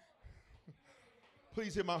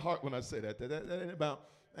 Please hear my heart when I say that. That ain't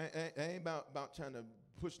about trying to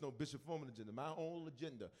push no Bishop Foreman agenda. My own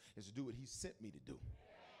agenda is to do what he sent me to do.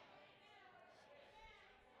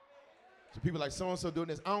 So people like so-and-so doing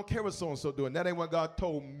this. I don't care what so-and-so doing. That ain't what God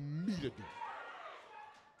told me to do.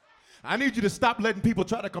 I need you to stop letting people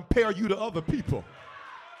try to compare you to other people.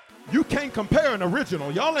 You can't compare an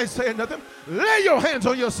original. Y'all ain't saying nothing. Lay your hands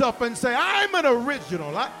on yourself and say, I'm an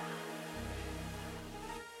original.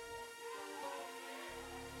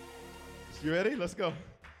 You ready? Let's go.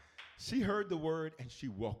 She heard the word and she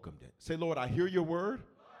welcomed it. Say, Lord, I hear your word,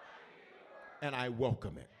 and I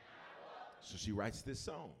welcome it. So she writes this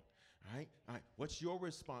song. All right? What's your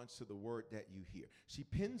response to the word that you hear? She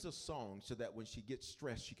pins a song so that when she gets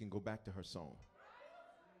stressed, she can go back to her song.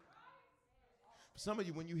 For some of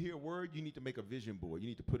you, when you hear a word, you need to make a vision board. You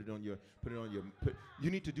need to put it on your,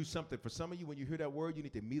 you need to do something. For some of you, when you hear that word, you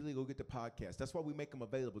need to immediately go get the podcast. That's why we make them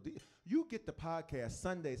available. You get the podcast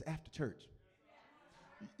Sundays after church.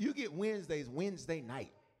 You get Wednesdays, Wednesday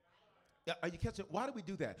night. Are you catching? Why do we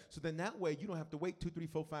do that? So then that way you don't have to wait 2, 3,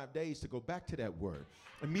 4, 5 days to go back to that word.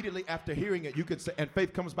 Immediately after hearing it, you can say, and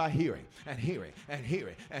faith comes by hearing and hearing and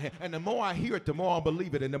hearing. And the more I hear it, the more I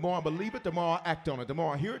believe it. And the more I believe it, the more I act on it. The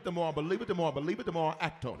more I hear it, the more I believe it. The more I believe it, the more I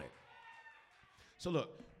act on it. So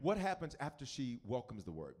look, what happens after she welcomes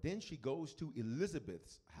the word? Then she goes to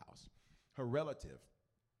Elizabeth's house, her relative.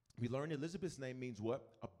 We learned Elizabeth's name means what?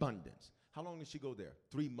 Abundance. How long did she go there?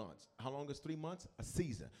 3 months. How long is 3 months? A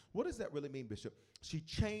season. What does that really mean, Bishop? She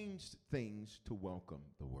changed things to welcome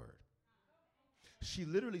the word. She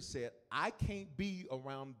literally said, I can't be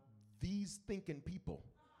around these thinking people.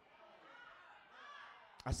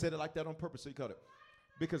 I said it like that on purpose, so you caught it.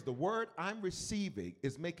 Because the word I'm receiving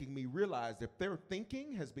is making me realize that their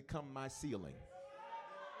thinking has become my ceiling.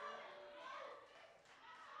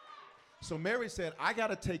 So Mary said, I got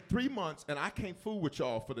to take 3 months, and I can't fool with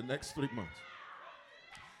y'all for the next 3 months.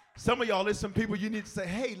 Some of y'all, there's some people you need to say,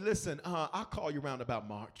 hey, listen, I'll call you around about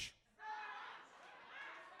March.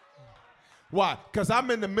 Why? Because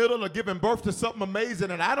I'm in the middle of giving birth to something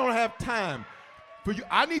amazing, and I don't have time for you.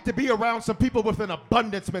 I need to be around some people with an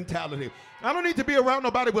abundance mentality. I don't need to be around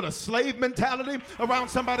nobody with a slave mentality, around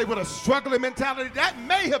somebody with a struggling mentality. That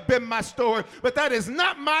may have been my story, but that is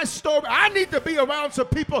not my story. I need to be around some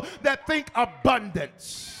people that think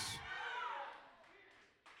abundance.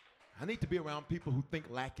 I need to be around people who think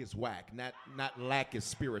lack is whack, not lack is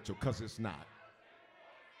spiritual, because it's not.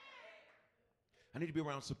 I need to be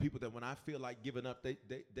around some people that when I feel like giving up,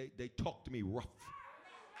 they talk to me rough.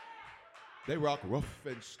 They rock rough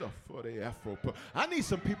and stuff for the Afro. I need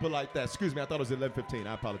some people like that. Excuse me, I thought it was 11:15.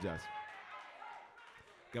 I apologize.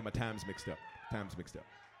 Got my times mixed up. I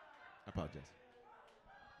apologize.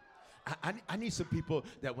 I need some people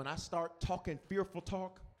that when I start talking fearful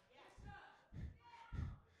talk,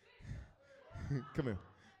 come here.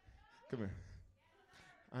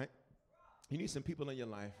 All right? You need some people in your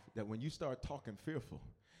life that when you start talking fearful,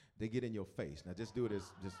 they get in your face. Now just do it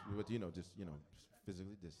as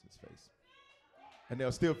physically distance face. And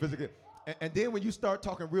they'll still physically. And then when you start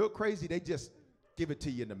talking real crazy, they just give it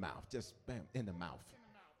to you in the mouth. Just bam, in the mouth.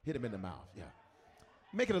 Hit them in the mouth, yeah.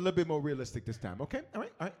 Make it a little bit more realistic this time, okay? All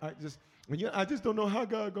right. Just I just don't know how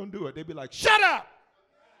God gonna do it. They be like, shut up!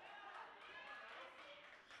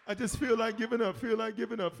 I just feel like giving up.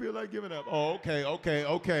 Oh, okay.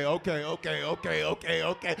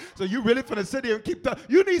 So you really finna sit here and keep talking.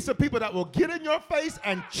 You need some people that will get in your face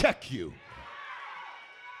and check you.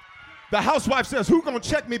 The housewife says, who gonna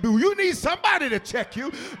check me, boo? You need somebody to check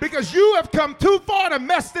you because you have come too far to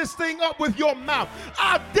mess this thing up with your mouth.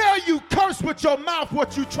 I dare you curse with your mouth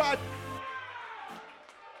what you tried.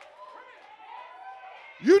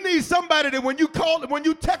 You need somebody that when you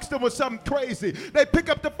text them with something crazy, they pick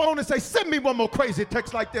up the phone and say, send me one more crazy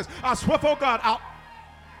text like this. I swear for God,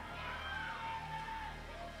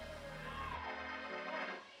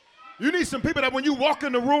 You need some people that when you walk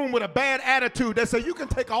in the room with a bad attitude, they say, you can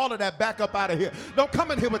take all of that back up out of here. Don't come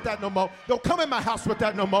in here with that no more. Don't come in my house with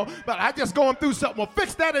that no more. But I just going through something. Well,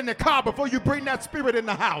 fix that in the car before you bring that spirit in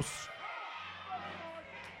the house.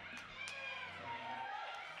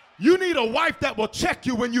 You need a wife that will check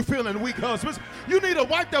you when you're feeling weak, husbands. You need a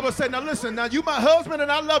wife that will say, now listen, now you my husband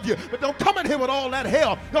and I love you, but don't come in here with all that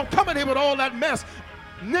hell. Don't come in here with all that mess.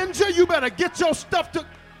 Ninja, you better get your stuff to...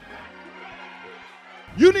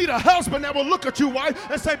 You need a husband that will look at you, wife,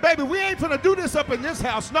 and say, baby, we ain't finna do this up in this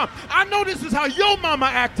house. No, I know this is how your mama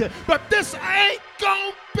acted, but this ain't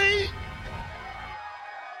gonna be.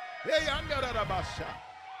 Hey, I know that about you.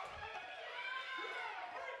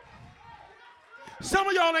 Some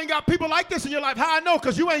of y'all ain't got people like this in your life. How I know?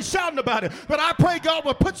 Because you ain't shouting about it. But I pray God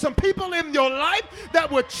will put some people in your life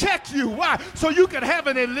that will check you. Why? So you can have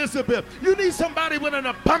an Elizabeth. You need somebody with an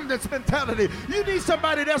abundance mentality. You need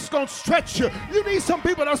somebody that's going to stretch you. You need some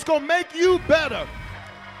people that's going to make you better.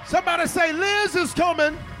 Somebody say, Liz is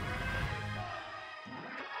coming.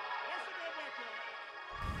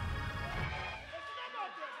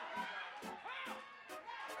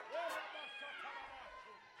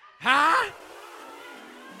 Huh?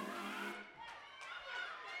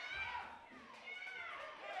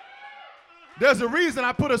 There's a reason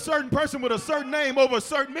I put a certain person with a certain name over a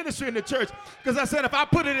certain ministry in the church. Because I said if I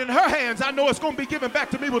put it in her hands, I know it's going to be given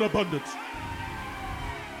back to me with abundance.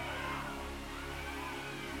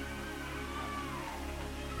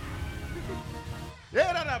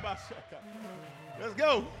 Let's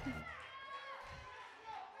go.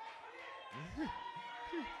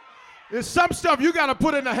 There's some stuff you got to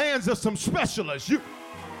put in the hands of some specialists.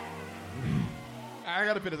 I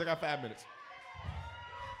got to finish. I got 5 minutes.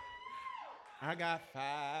 I got 5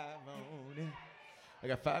 on it. I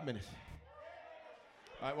got 5 minutes.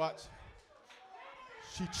 All right, watch.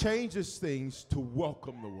 She changes things to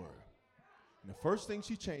welcome the word. And the first thing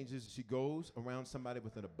she changes, she goes around somebody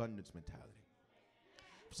with an abundance mentality.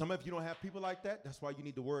 Some of you don't have people like that. That's why you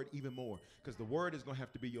need the word even more. Because the word is going to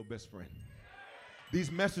have to be your best friend.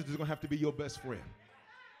 These messages are going to have to be your best friend.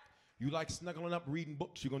 You like snuggling up reading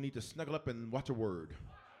books, you're going to need to snuggle up and watch a word.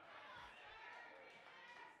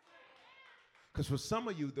 Because for some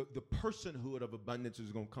of you, the personhood of abundance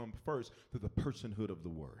is going to come first to the personhood of the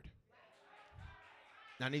word.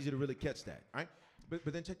 Now, I need you to really catch that, all right?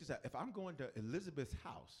 But then check this out. If I'm going to Elizabeth's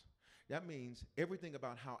house, that means everything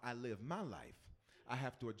about how I live my life, I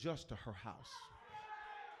have to adjust to her house.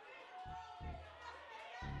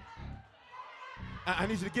 I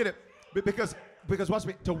need you to get it. Because watch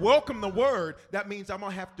me. To welcome the word, that means I'm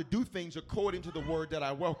going to have to do things according to the word that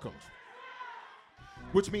I welcomed.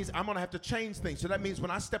 which means I'm going to have to change things. So that means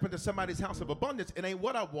when I step into somebody's house of abundance, it ain't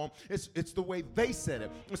what I want. It's the way they said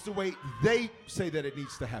it. It's the way they say that it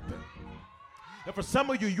needs to happen. And for some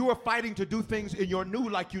of you, you are fighting to do things in your new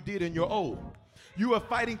like you did in your old. You are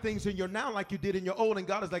fighting things in your now like you did in your old. And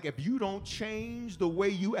God is like, if you don't change the way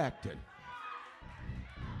you acted,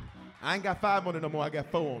 I ain't got 5 on it no more. I got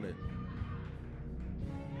 4 on it.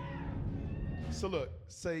 So look,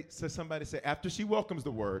 somebody say, after she welcomes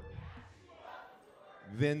the word,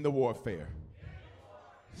 then the warfare.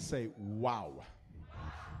 Say, wow.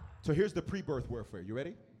 So here's the pre-birth warfare. You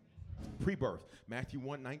ready? Pre-birth. Matthew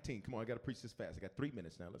 1:19. Come on, I got to preach this fast. I got 3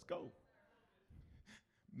 minutes now. Let's go.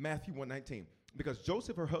 Matthew 1:19. Because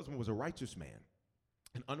Joseph, her husband, was a righteous man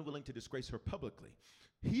and unwilling to disgrace her publicly.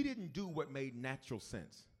 He didn't do what made natural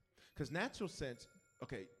sense. Because natural sense,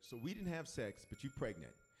 okay, so we didn't have sex, but you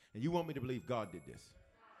pregnant. And you want me to believe God did this.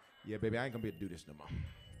 Yeah, baby, I ain't going to be able to do this no more.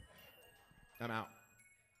 I'm out.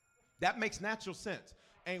 That makes natural sense.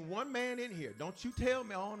 Ain't one man in here. Don't you tell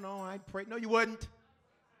me, oh, no, I prayed. No, you wouldn't.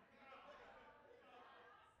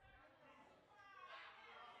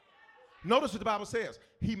 Notice what the Bible says.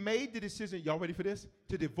 He made the decision, y'all ready for this?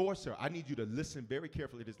 To divorce her. I need you to listen very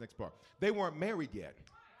carefully to this next part. They weren't married yet.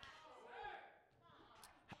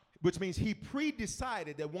 Which means he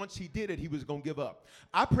pre-decided that once he did it, he was going to give up.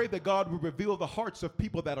 I pray that God will reveal the hearts of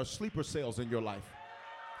people that are sleeper cells in your life,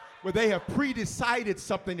 where they have pre-decided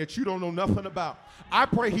something that you don't know nothing about. I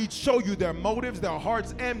pray he'd show you their motives, their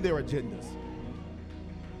hearts, and their agendas.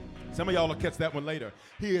 Some of y'all will catch that one later.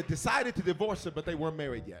 He had decided to divorce her, but they weren't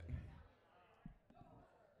married yet.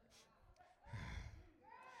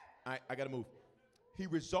 I got to move. He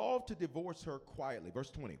resolved to divorce her quietly.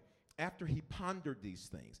 Verse 20. After he pondered these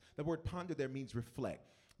things. The word ponder there means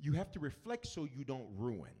reflect. You have to reflect so you don't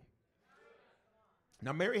ruin.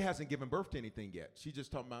 Now, Mary hasn't given birth to anything yet. She's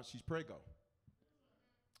just talking about she's prego.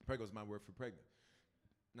 Prego is my word for pregnant,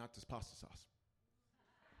 not this pasta sauce.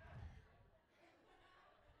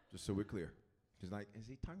 Just so we're clear. Because like, is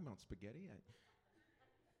he talking about spaghetti?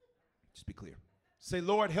 Just be clear. Say,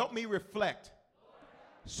 Lord, help me reflect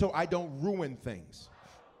so I don't ruin things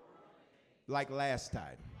like last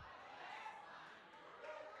time.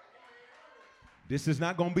 This is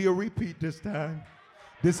not going to be a repeat this time.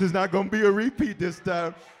 This is not going to be a repeat this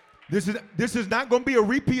time. This is not going to be a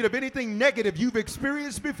repeat of anything negative you've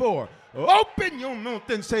experienced before. Open your mouth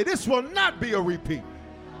and say, this will not be a repeat.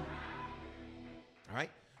 All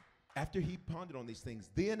right? After he pondered on these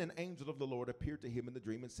things, then an angel of the Lord appeared to him in the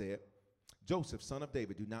dream and said, Joseph, son of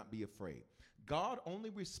David, do not be afraid. God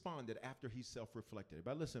only responded after he self-reflected.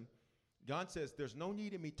 But listen, God says, there's no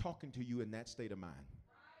need in me talking to you in that state of mind.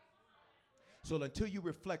 So until you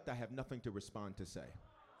reflect, I have nothing to respond to say.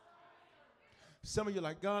 Some of you are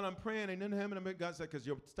like, God, I'm praying, ain't nothing happening. God said, because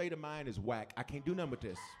your state of mind is whack. I can't do nothing with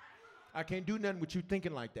this. I can't do nothing with you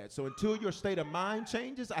thinking like that. So until your state of mind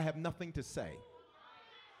changes, I have nothing to say.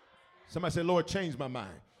 Somebody say, Lord, change my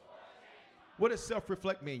mind. What does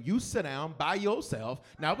self-reflect mean? You sit down by yourself,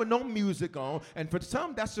 now with no music on, and for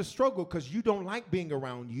some, that's a struggle because you don't like being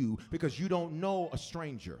around you because you don't know a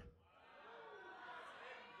stranger.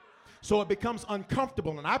 So it becomes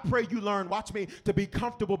uncomfortable. And I pray you learn, watch me, to be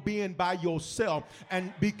comfortable being by yourself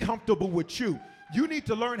and be comfortable with you. You need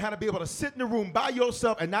to learn how to be able to sit in the room by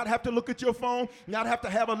yourself and not have to look at your phone, not have to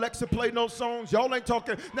have Alexa play no songs. Y'all ain't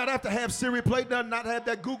talking, not have to have Siri play nothing, not have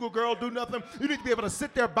that Google girl do nothing. You need to be able to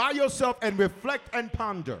sit there by yourself and reflect and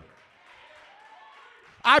ponder.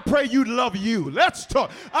 I pray you love you. Let's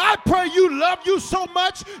talk. I pray you love you so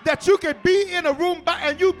much that you can be in a room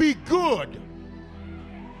and you be good.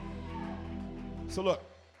 So look,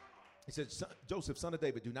 he said, Joseph, son of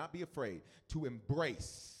David, do not be afraid to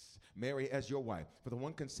embrace Mary as your wife, for the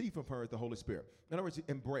one conceived from her is the Holy Spirit. In other words,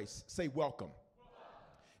 embrace, say welcome.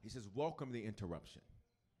 He says, welcome the interruption.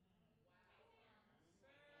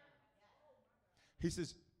 He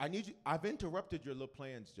says, I've interrupted your little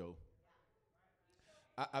plans, Joe.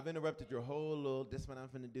 I've interrupted your whole little, this is what I'm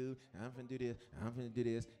finna do, and I'm finna do this, and I'm finna do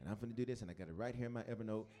this, and I'm finna do this, and I got it right here in my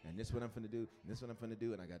Evernote, and this is what I'm finna do, and this is what I'm finna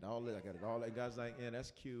do, and I got it all, and God's like, yeah,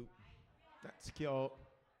 that's cute. That's cute.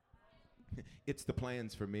 It's the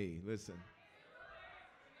plans for me, listen.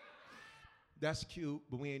 That's cute,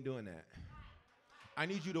 but we ain't doing that. I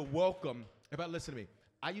need you to welcome, listen to me.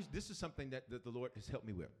 This is something that the Lord has helped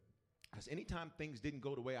me with. Because anytime things didn't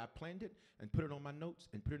go the way I planned it, and put it on my notes,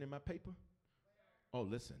 and put it in my paper, oh,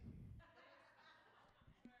 listen.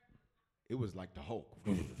 It was like the Hulk.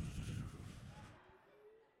 And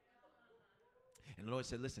the Lord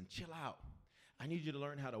said, listen, chill out. I need you to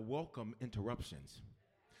learn how to welcome interruptions.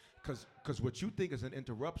 Because what you think is an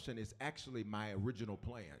interruption is actually my original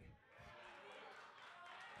plan.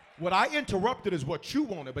 What I interrupted is what you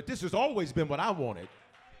wanted, but this has always been what I wanted.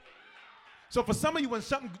 So for some of you, when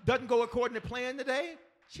something doesn't go according to plan today,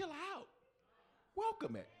 chill out.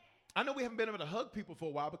 Welcome it. I know we haven't been able to hug people for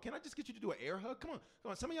a while, but can I just get you to do an air hug? Come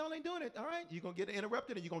on. Some of y'all ain't doing it, all right? You're going to get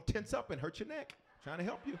interrupted and you're going to tense up and hurt your neck. I'm trying to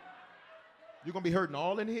help you. You're going to be hurting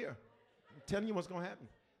all in here. I'm telling you what's going to happen.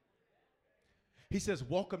 He says,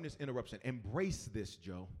 welcome this interruption. Embrace this,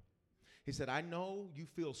 Joe. He said, I know you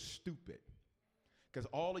feel stupid because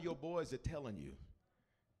all of your boys are telling you.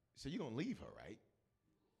 So you're going to leave her, right?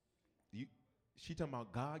 She talking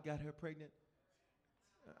about God got her pregnant?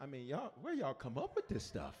 I mean, y'all, where y'all come up with this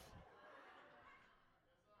stuff?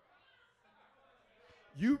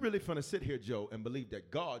 You really finna sit here, Joe, and believe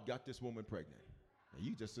that God got this woman pregnant. Now,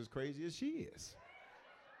 you just as crazy as she is.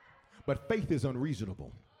 But faith is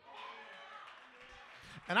unreasonable.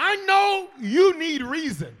 And I know you need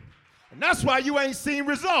reason. And that's why you ain't seen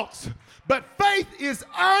results. But faith is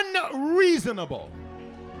unreasonable.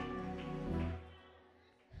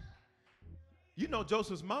 You know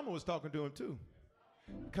Joseph's mama was talking to him too.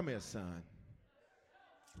 Come here, son.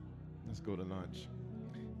 Let's go to lunch.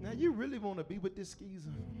 Now, you really want to be with this skeezer?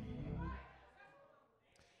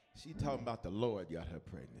 She talking about the Lord got her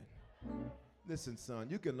pregnant. Listen, son,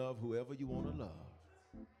 you can love whoever you want to love.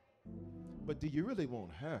 But do you really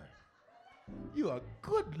want her? You're a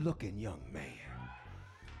good-looking young man.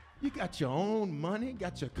 You got your own money,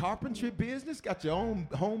 got your carpentry business, got your own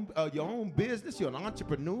your own business. You're an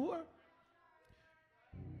entrepreneur.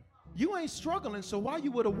 You ain't struggling, so why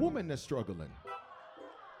you with a woman that's struggling?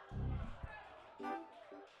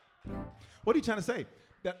 What are you trying to say?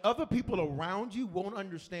 That other people around you won't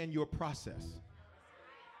understand your process.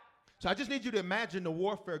 So I just need you to imagine the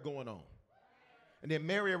warfare going on. And then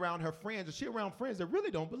Mary around her friends, and she around friends that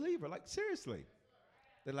really don't believe her. Like, seriously.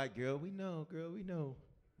 They're like, girl, we know. Pick up your phone.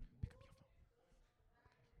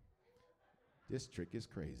 This trick is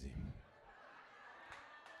crazy.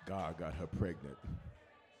 God got her pregnant.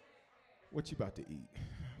 What you about to eat?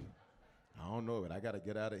 I don't know, but I got to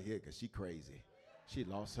get out of here because she crazy. She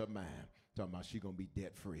lost her mind. Talking about she going to be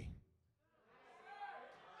debt free.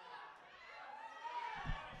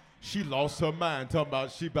 She lost her mind talking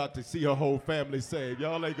about she about to see her whole family saved.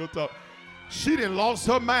 Y'all ain't going to talk. She done lost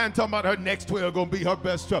her mind talking about her next 12 going to be her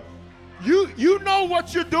best trouble. You know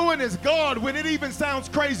what you're doing is God when it even sounds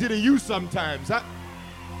crazy to you sometimes.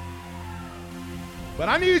 But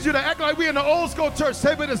I need you to act like we in the old school church.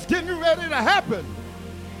 Say, but it's getting ready to happen.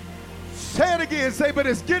 Say it again. Say, but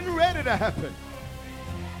it's getting ready to happen.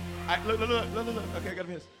 All right, look. Okay, I got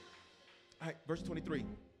this. All right, verse 23.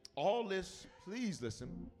 All this, please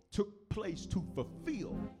listen, took place to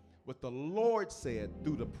fulfill what the Lord said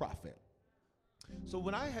through the prophet. So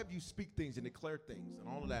when I have you speak things and declare things and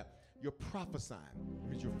all of that, you're prophesying. It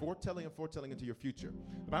means you're foretelling into your future.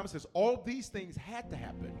 The Bible says all these things had to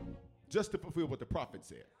happen just to fulfill what the prophet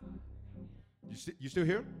said. You still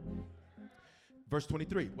here? Verse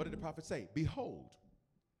 23, what did the prophet say? Behold,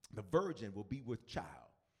 the virgin will be with child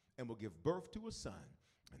and will give birth to a son,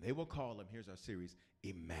 and they will call him, here's our series,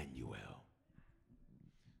 Immanuel.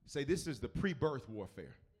 Say, this is the pre-birth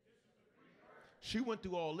warfare. She went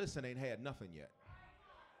through all this and ain't had nothing yet.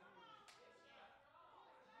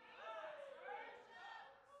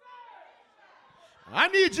 I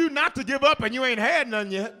need you not to give up and you ain't had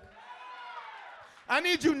none yet. I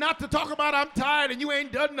need you not to talk about I'm tired and you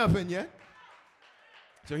ain't done nothing yet.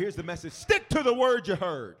 So here's the message. Stick to the word you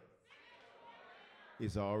heard.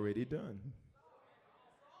 It's already done.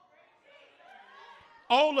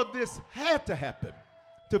 All of this had to happen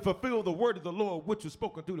to fulfill the word of the Lord, which was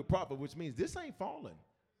spoken through the prophet, which means this ain't falling.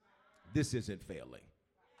 This isn't failing.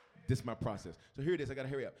 This is my process. So here it is. I got to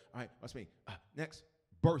hurry up. All right, watch me. Next,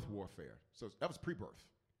 birth warfare. So that was pre-birth.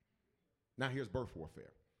 Now here's birth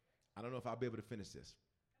warfare. I don't know if I'll be able to finish this.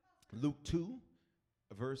 Luke 2,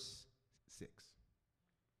 verse 6.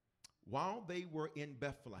 While they were in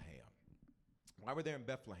Bethlehem,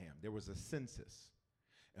 there was a census.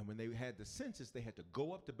 And when they had the census, they had to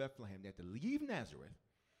go up to Bethlehem. They had to leave Nazareth,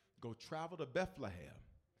 go travel to Bethlehem.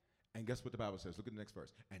 And guess what the Bible says? Look at the next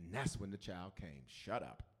verse. And that's when the child came. Shut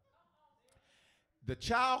up. The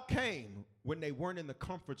child came when they weren't in the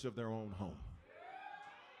comforts of their own home.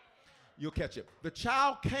 You'll catch it. The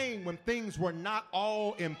child came when things were not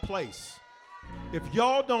all in place. If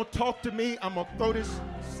y'all don't talk to me, I'm going to throw this.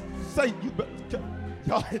 Say,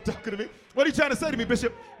 y'all ain't talking to me. What are you trying to say to me,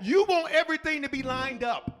 Bishop? You want everything to be lined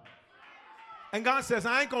up. And God says,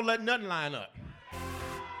 I ain't going to let nothing line up.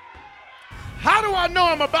 How do I know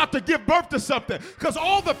I'm about to give birth to something? Because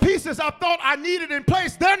all the pieces I thought I needed in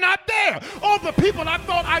place, they're not there. All the people I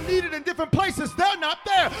thought I needed in different places, they're not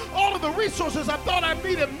there. All of the resources I thought I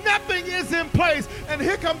needed, nothing is in place. And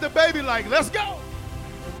here comes the baby like, let's go.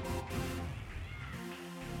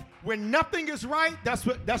 When nothing is right, that's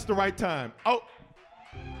the right time. Oh.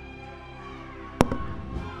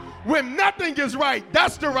 When nothing is right,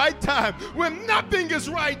 that's the right time. When nothing is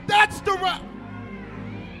right, that's the right.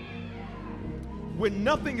 When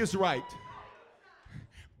nothing is right,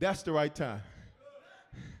 that's the right time.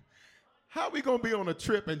 How are we going to be on a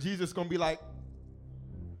trip and Jesus going to be like,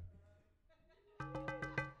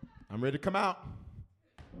 I'm ready to come out.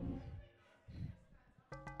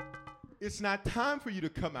 It's not time for you to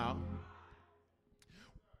come out.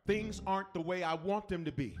 Things aren't the way I want them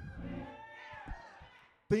to be.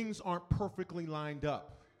 Things aren't perfectly lined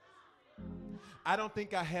up. I don't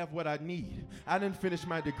think I have what I need. I didn't finish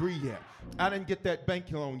my degree yet. I didn't get that bank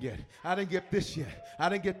loan yet. I didn't get this yet. I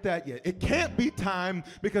didn't get that yet. It can't be time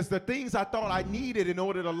because the things I thought I needed in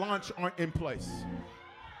order to launch aren't in place.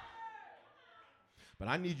 But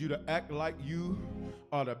I need you to act like you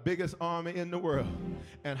are the biggest army in the world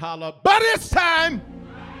and holler, but it's time.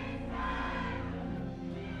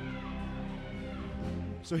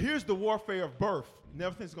 So here's the warfare of birth.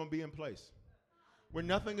 Everything's going to be in place. When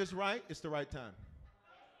nothing is right, it's the right time.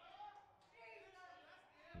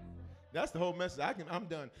 That's the whole message. I'm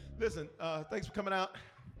done. Listen, thanks for coming out.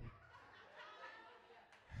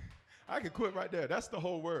 I can quit right there. That's the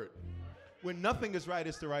whole word. When nothing is right,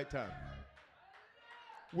 it's the right time.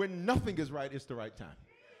 When nothing is right, it's the right time.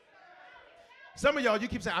 Some of y'all, you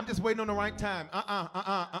keep saying, I'm just waiting on the right time.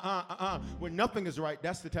 When nothing is right,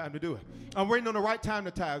 that's the time to do it. I'm waiting on the right time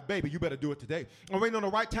to tithe. Baby, you better do it today. I'm waiting on the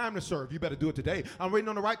right time to serve. You better do it today. I'm waiting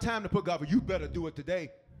on the right time to put God. You better do it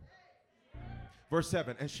today. Verse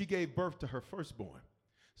 7, and she gave birth to her firstborn,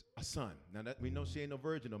 a son. Now, that we know she ain't no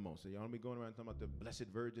virgin no more, so y'all don't be going around talking about the Blessed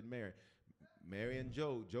Virgin Mary. Mary and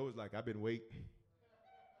Joe. Joe is like, I've been waiting.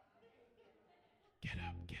 Get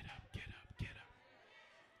up, get up, get up, get up.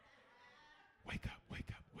 Wake up, wake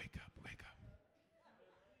up, wake up, wake up.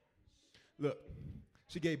 Look,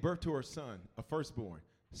 she gave birth to her son, a firstborn.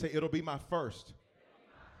 Say, it'll be my first.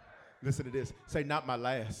 Listen to this. Say, not my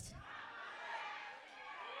last.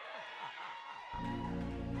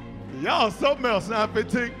 Y'all something else,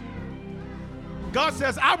 9:15. God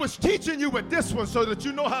says, I was teaching you with this one so that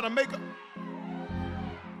you know how to make a...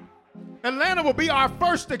 Atlanta will be our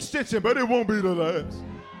first extension, but it won't be the last.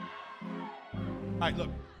 All right, look.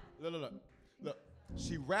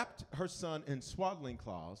 She wrapped her son in swaddling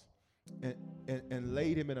cloths and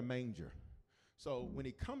laid him in a manger. So when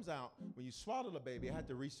he comes out, when you swaddle a baby, I had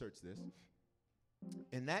to research this.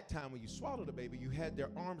 In that time, when you swaddled a baby, you had their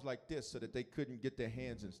arms like this so that they couldn't get their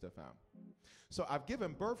hands and stuff out. So I've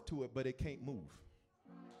given birth to it, but it can't move.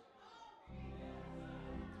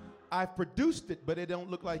 I've produced it, but it don't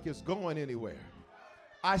look like it's going anywhere.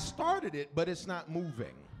 I started it, but it's not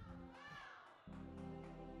moving.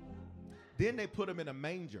 Then they put him in a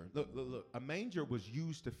manger. Look. A manger was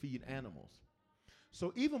used to feed animals.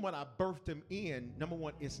 So even when I birthed him in, number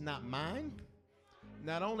one, it's not mine.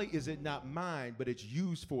 Not only is it not mine, but it's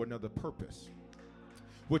used for another purpose.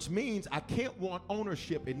 Which means I can't want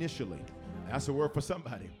ownership initially. That's a word for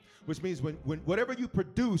somebody. Which means when whatever you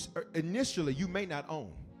produce initially, you may not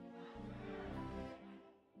own.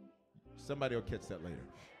 Somebody will catch that later.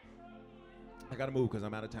 I got to move because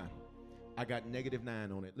I'm out of time. I got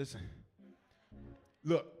 -9 on it. Listen.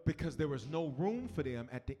 Look, because there was no room for them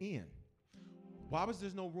at the end. Why was there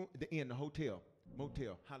no room at the end, the hotel,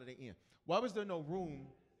 motel, Holiday Inn? Why was there no room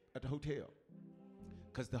at the hotel?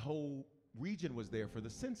 Because the whole region was there for the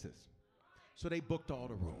census. So they booked all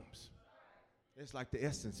the rooms. It's like the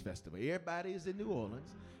Essence Festival. Everybody is in New Orleans.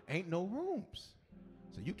 Ain't no rooms.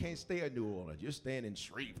 So you can't stay in New Orleans. You're staying in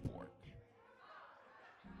Shreveport.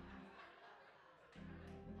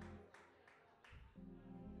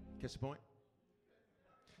 Catch the point?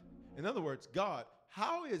 In other words, God,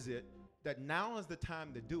 how is it that now is the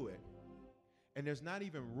time to do it, and there's not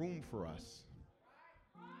even room for us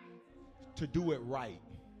to do it right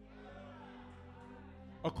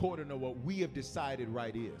according to what we have decided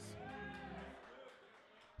right is?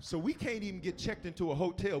 So we can't even get checked into a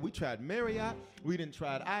hotel. We tried Marriott. We didn't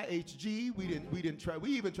try IHG.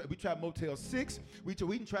 We tried Motel 6. We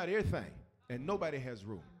didn't try everything, and nobody has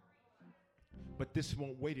room. But this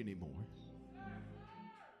won't wait anymore.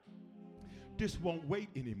 This won't wait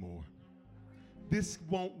anymore. This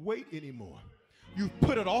won't wait anymore. You've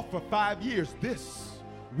put it off for 5 years. This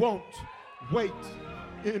won't wait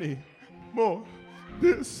anymore.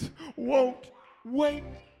 This won't wait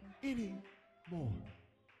anymore. more.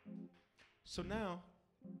 So now,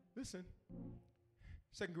 listen,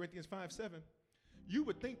 2 Corinthians 5:7. You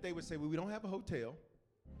would think they would say, well, we don't have a hotel.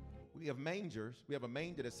 We have mangers. We have a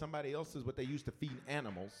manger that somebody else's, what they used to feed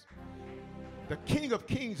animals. The King of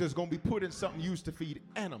Kings is going to be put in something used to feed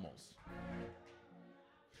animals.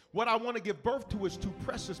 What I want to give birth to is too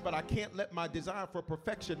precious, but I can't let my desire for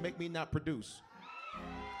perfection make me not produce.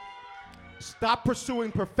 Stop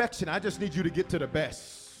pursuing perfection. I just need you to get to the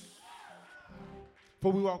best.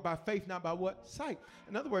 For we walk by faith, not by what? Sight.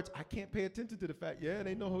 In other words, I can't pay attention to the fact, yeah, there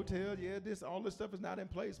ain't no hotel, yeah, all this stuff is not in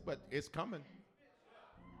place, but it's coming.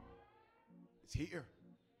 It's here.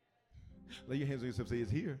 Lay your hands on yourself, say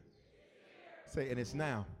it's here. Say, and it's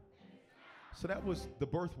now. So that was the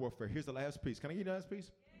birth warfare. Here's the last piece. Can I give you the last piece?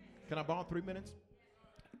 Can I borrow 3 minutes?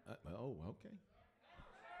 Okay.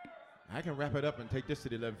 I can wrap it up and take this to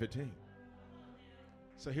the 11:15.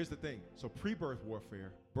 So here's the thing. So pre-birth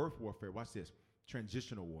warfare, birth warfare, watch this.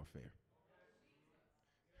 Transitional warfare.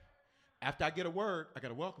 After I get a word, I got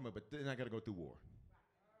to welcome it, but then I got to go through war.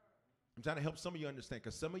 I'm trying to help some of you understand,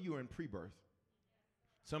 because some of you are in pre-birth.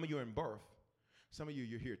 Some of you are in birth. Some of you,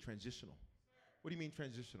 you're here, transitional. What do you mean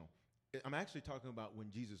transitional? I'm actually talking about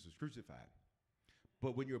when Jesus was crucified.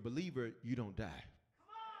 But when you're a believer, you don't die.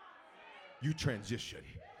 You transition.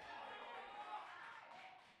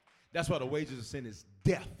 That's why the wages of sin is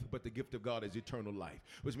death, but the gift of God is eternal life,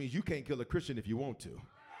 which means you can't kill a Christian if you want to.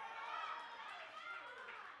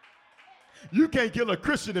 You can't kill a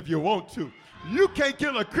Christian if you want to. You can't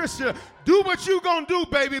kill a Christian. Do what you gonna do,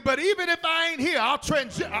 baby, but even if I ain't here, I'll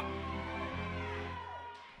transition.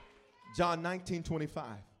 John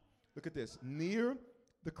 19:25. Look at this. Near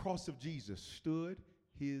the cross of Jesus stood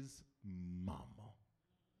his mama.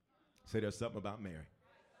 Say there's something about Mary.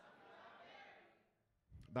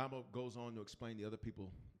 The Bible goes on to explain the other people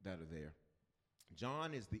that are there.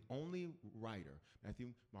 John is the only writer,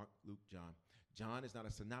 Matthew, Mark, Luke, John. John is not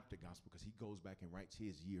a synoptic gospel because he goes back and writes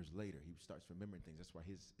his years later. He starts remembering things. That's why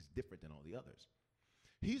his is different than all the others.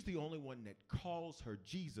 He's the only one that calls her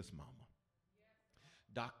Jesus mama.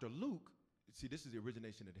 Dr. Luke, see, this is the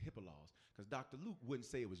origination of the HIPAA laws, because Dr. Luke wouldn't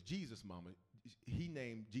say it was Jesus' mama. He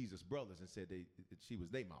named Jesus' brothers and said she was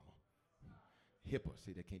their mama. HIPAA,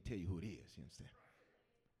 see, they can't tell you who it is, you understand?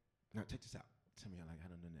 Now, check this out. Some of y'all like, I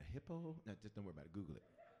don't know the HIPAA. No, just don't worry about it. Google it.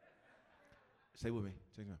 Say with me.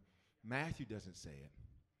 Check it out. Matthew doesn't say it.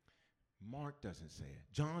 Mark doesn't say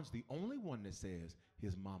it. John's the only one that says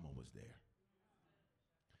his mama was there.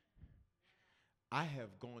 I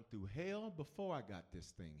have gone through hell before I got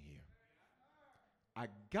this thing here. I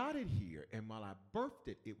got it here, and while I birthed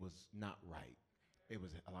it, it was not right. It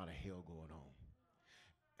was a lot of hell going on.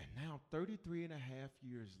 And now, 33 and a half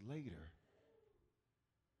years later,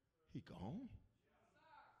 he gone?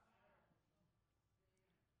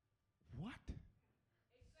 What?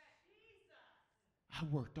 I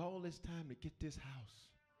worked all this time to get this house.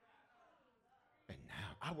 And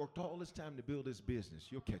now I worked all this time to build this business.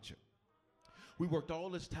 You'll catch it. We worked all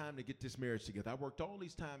this time to get this marriage together. I worked all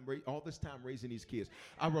this time raising these kids.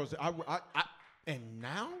 And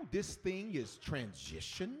now this thing is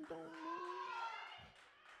transitioned on me.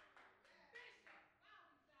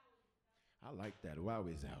 I like that.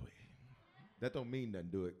 Wowie zowie. That don't mean nothing,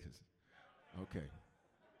 do it? Okay.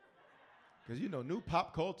 Because, new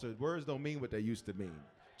pop culture, words don't mean what they used to mean.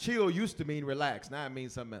 Chill used to mean relax. Now it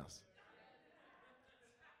means something else.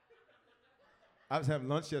 I was having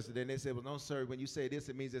lunch yesterday, and they said, well, no, sir, when you say this,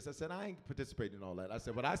 it means this. I said, I ain't participating in all that. I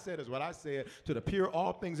said, what I said is what I said. To the pure,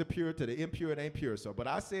 all things are pure. To the impure, it ain't pure. So, but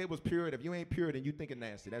I said it was pure, and if you ain't pure, then you thinking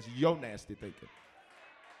nasty. That's your nasty thinking.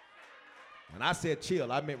 When I said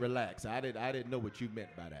chill, I meant relax. I didn't know what you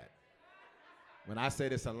meant by that. When I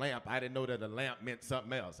said it's a lamp, I didn't know that a lamp meant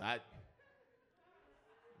something else. Let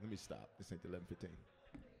me stop. This ain't the 11:15.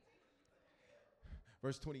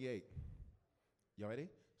 Verse 28. Y'all ready?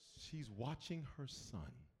 She's watching her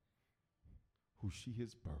son, who she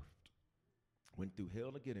has birthed. Went through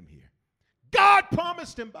hell to get him here. God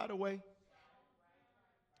promised him, by the way.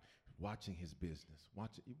 Watching his business.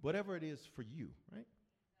 Watching whatever it is for you, right?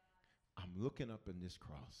 I'm looking up in this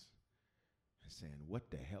cross and saying, what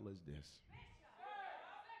the hell is this?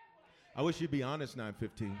 I wish you'd be honest,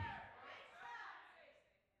 9:15.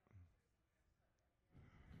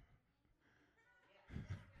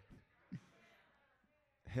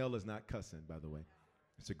 Hell is not cussing, by the way.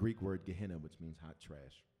 It's a Greek word, Gehenna, which means hot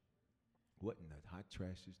trash. What in the hot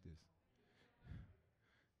trash is this?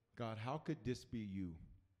 God, how could this be you?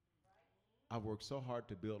 I worked so hard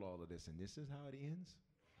to build all of this, and this is how it ends?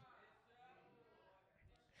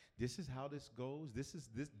 This is how this goes? This?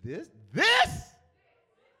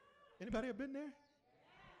 Anybody have been there?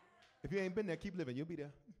 If you ain't been there, keep living. You'll be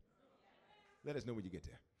there. Let us know when you get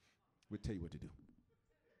there. We'll tell you what to do.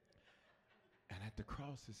 And at the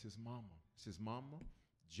cross, it says mama. It says mama.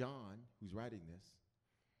 John, who's writing this,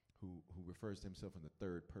 who refers to himself in the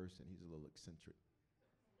third person, he's a little eccentric.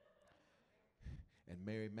 And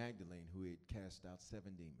Mary Magdalene, who had cast out 7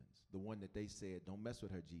 demons, the one that they said, don't mess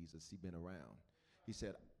with her, Jesus, she's been around. He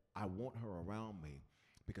said, I want her around me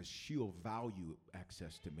because she'll value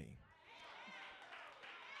access to me.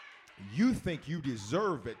 You think you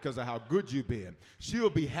deserve it because of how good you've been. She'll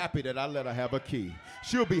be happy that I let her have a key.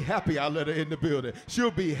 She'll be happy I let her in the building. She'll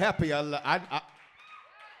be happy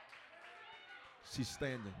She's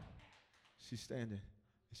standing. She's standing.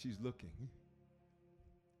 She's looking.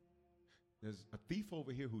 There's a thief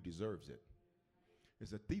over here who deserves it.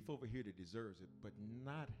 There's a thief over here that deserves it, but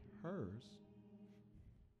not hers.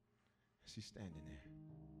 She's standing there.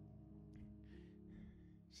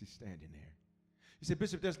 She's standing there. You say,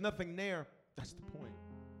 Bishop, there's nothing there. That's the point.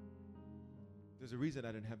 There's a reason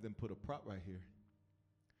I didn't have them put a prop right here.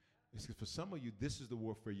 It's because for some of you, this is the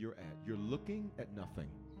warfare you're at. You're looking at nothing.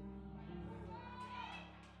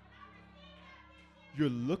 You're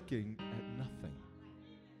looking at nothing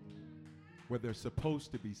where there's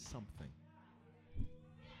supposed to be something.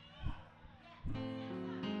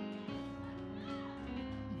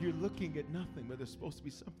 You're looking at nothing where there's supposed to be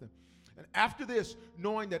something. And after this,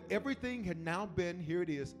 knowing that everything had now been, here it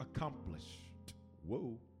is, accomplished.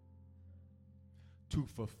 Whoa. To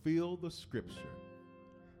fulfill the scripture,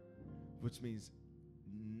 which means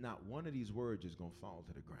not one of these words is going to fall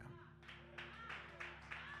to the ground.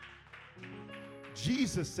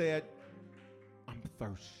 Jesus said, I'm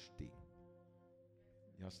thirsty.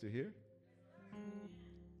 Y'all still here?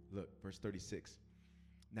 Look, verse 36.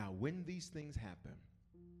 Now, when these things happen,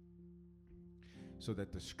 so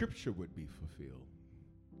that the scripture would be fulfilled.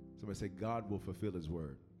 Somebody say, God will fulfill his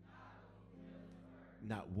word.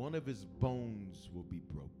 Not one of his bones will be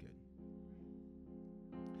broken.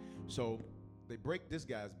 So they break this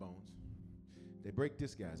guy's bones. They break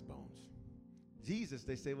this guy's bones. Jesus,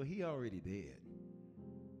 they say, well, he already dead.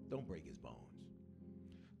 Don't break his bones.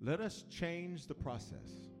 Let us change the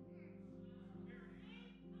process.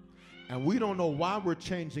 And we don't know why we're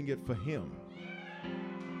changing it for him.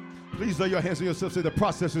 Please lay your hands on yourself. Say, the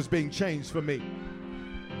process is being changed for me.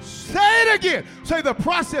 Say it again. Say, the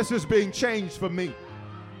process is being changed for me.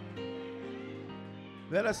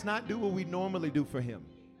 Let us not do what we normally do for him.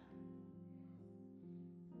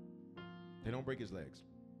 They don't break his legs.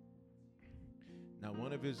 Now,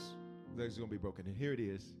 one of his legs is going to be broken. And here it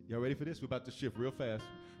is. Y'all ready for this? We're about to shift real fast.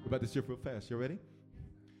 We're about to shift real fast. You ready?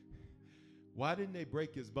 Why didn't they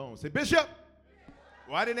break his bones? Say, Bishop,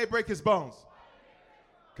 why didn't they break his bones?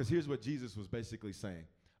 Because here's what Jesus was basically saying.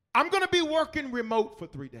 I'm going to be working remote for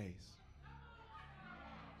 3 days.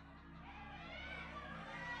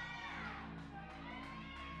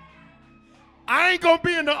 I ain't going to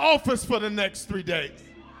be in the office for the next 3 days.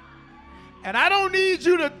 And I don't need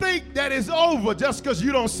you to think that it's over just because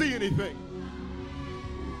you don't see anything.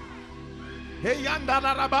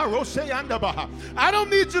 I don't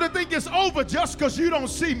need you to think it's over just because you don't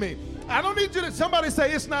see me. I don't need you to, somebody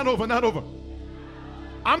say it's not over, not over.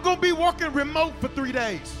 I'm going to be working remote for 3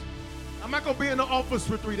 days. I'm not going to be in the office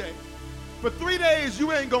for 3 days. For 3 days,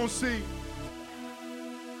 you ain't going to see.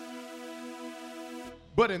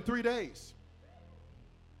 But in 3 days,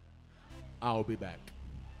 I'll be back.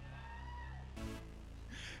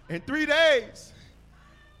 In 3 days,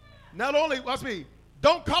 not only, watch me,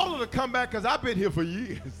 don't call her to come back because I've been here for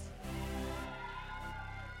years.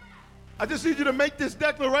 I just need you to make this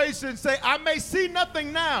declaration. Say, I may see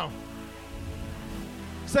nothing now.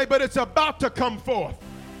 Say, but it's about to come forth.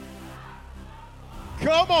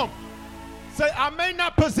 Come on. Say, I may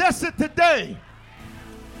not possess it today,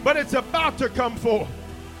 but it's about to come forth.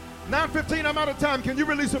 9:15, I'm out of time. Can you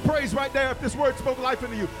release a praise right there if this word spoke life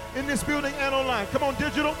into you? In this building and online. Come on,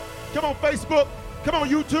 digital. Come on, Facebook. Come on,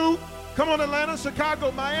 YouTube. Come on, Atlanta,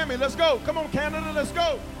 Chicago, Miami. Let's go. Come on, Canada. Let's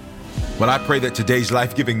go. Well, I pray that today's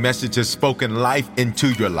life-giving message has spoken life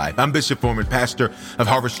into your life. I'm Bishop Foreman, pastor of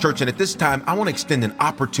Harvest Church, and at this time, I want to extend an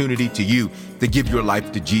opportunity to you to give your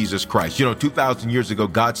life to Jesus Christ. You know, 2,000 years ago,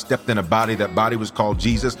 God stepped in a body. That body was called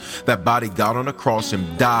Jesus. That body got on a cross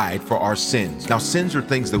and died for our sins. Now, sins are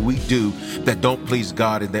things that we do that don't please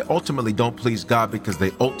God, and they ultimately don't please God because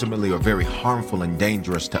they ultimately are very harmful and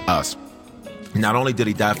dangerous to us. Not only did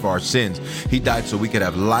he die for our sins, he died so we could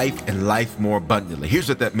have life and life more abundantly. Here's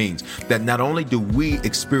what that means, that not only do we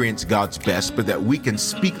experience God's best, but that we can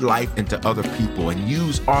speak life into other people and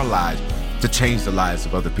use our lives to change the lives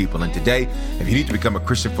of other people. And today, if you need to become a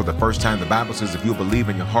Christian for the first time, the Bible says if you'll believe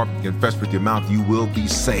in your heart and confess with your mouth, you will be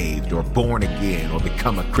saved or born again or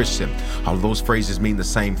become a Christian. All of those phrases mean the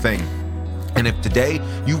same thing. And if today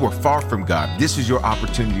you were far from God, this is your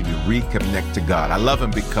opportunity to reconnect to God. I love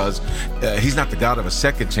him because he's not the God of a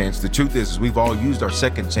second chance. The truth is we've all used our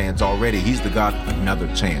second chance already. He's the God of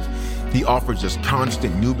another chance. He offers us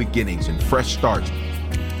constant new beginnings and fresh starts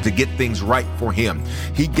to get things right for him.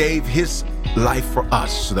 He gave his life for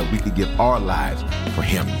us so that we could give our lives for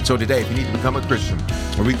him. So today, if you need to become a Christian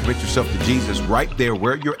or recommit yourself to Jesus right there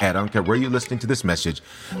where you're at, I don't care where you're listening to this message,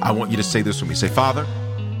 I want you to say this with me. Say, Father,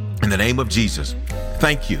 in the name of Jesus,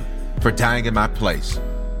 thank you for dying in my place.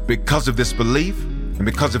 Because of this belief and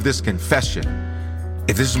because of this confession,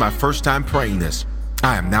 if this is my first time praying this,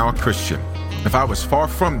 I am now a Christian. If I was far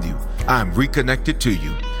from you, I am reconnected to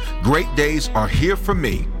you. Great days are here for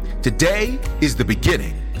me. Today is the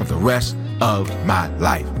beginning of the rest of my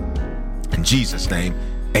life. In Jesus' name,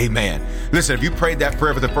 amen. Listen, if you prayed that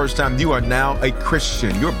prayer for the first time, you are now a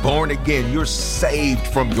Christian. You're born again. You're saved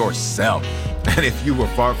from yourself. And if you were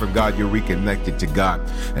far from God, you're reconnected to God.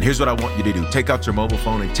 And here's what I want you to do. Take out your mobile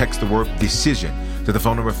phone and text the word decision to the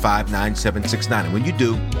phone number 59769. And when you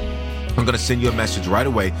do, I'm going to send you a message right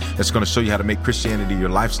away that's going to show you how to make Christianity your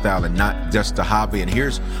lifestyle and not just a hobby. And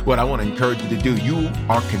here's what I want to encourage you to do. You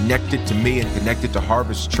are connected to me and connected to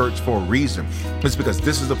Harvest Church for a reason. It's because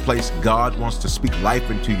this is the place God wants to speak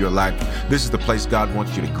life into your life. This is the place God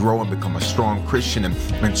wants you to grow and become a strong Christian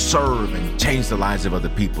and serve and change the lives of other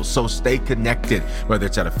people. So stay connected, whether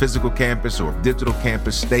it's at a physical campus or a digital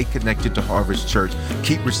campus. Stay connected to Harvest Church.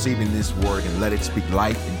 Keep receiving this word and let it speak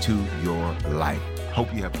life into your life.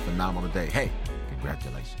 Hope you have a phenomenal day. Hey,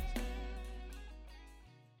 congratulations.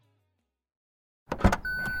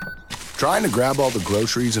 Trying to grab all the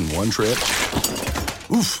groceries in one trip?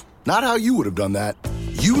 Oof, not how you would have done that.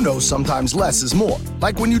 You know sometimes less is more.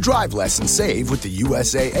 Like when you drive less and save with the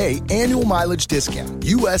USAA annual mileage discount.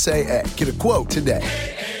 USAA. Get a quote today.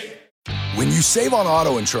 When you save on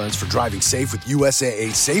auto insurance for driving safe with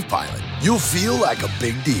USAA Safe Pilot, you'll feel like a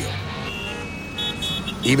big deal.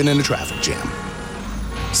 Even in a traffic jam.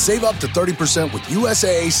 Save up to 30% with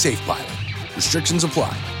USAA Safe Pilot. Restrictions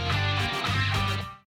apply.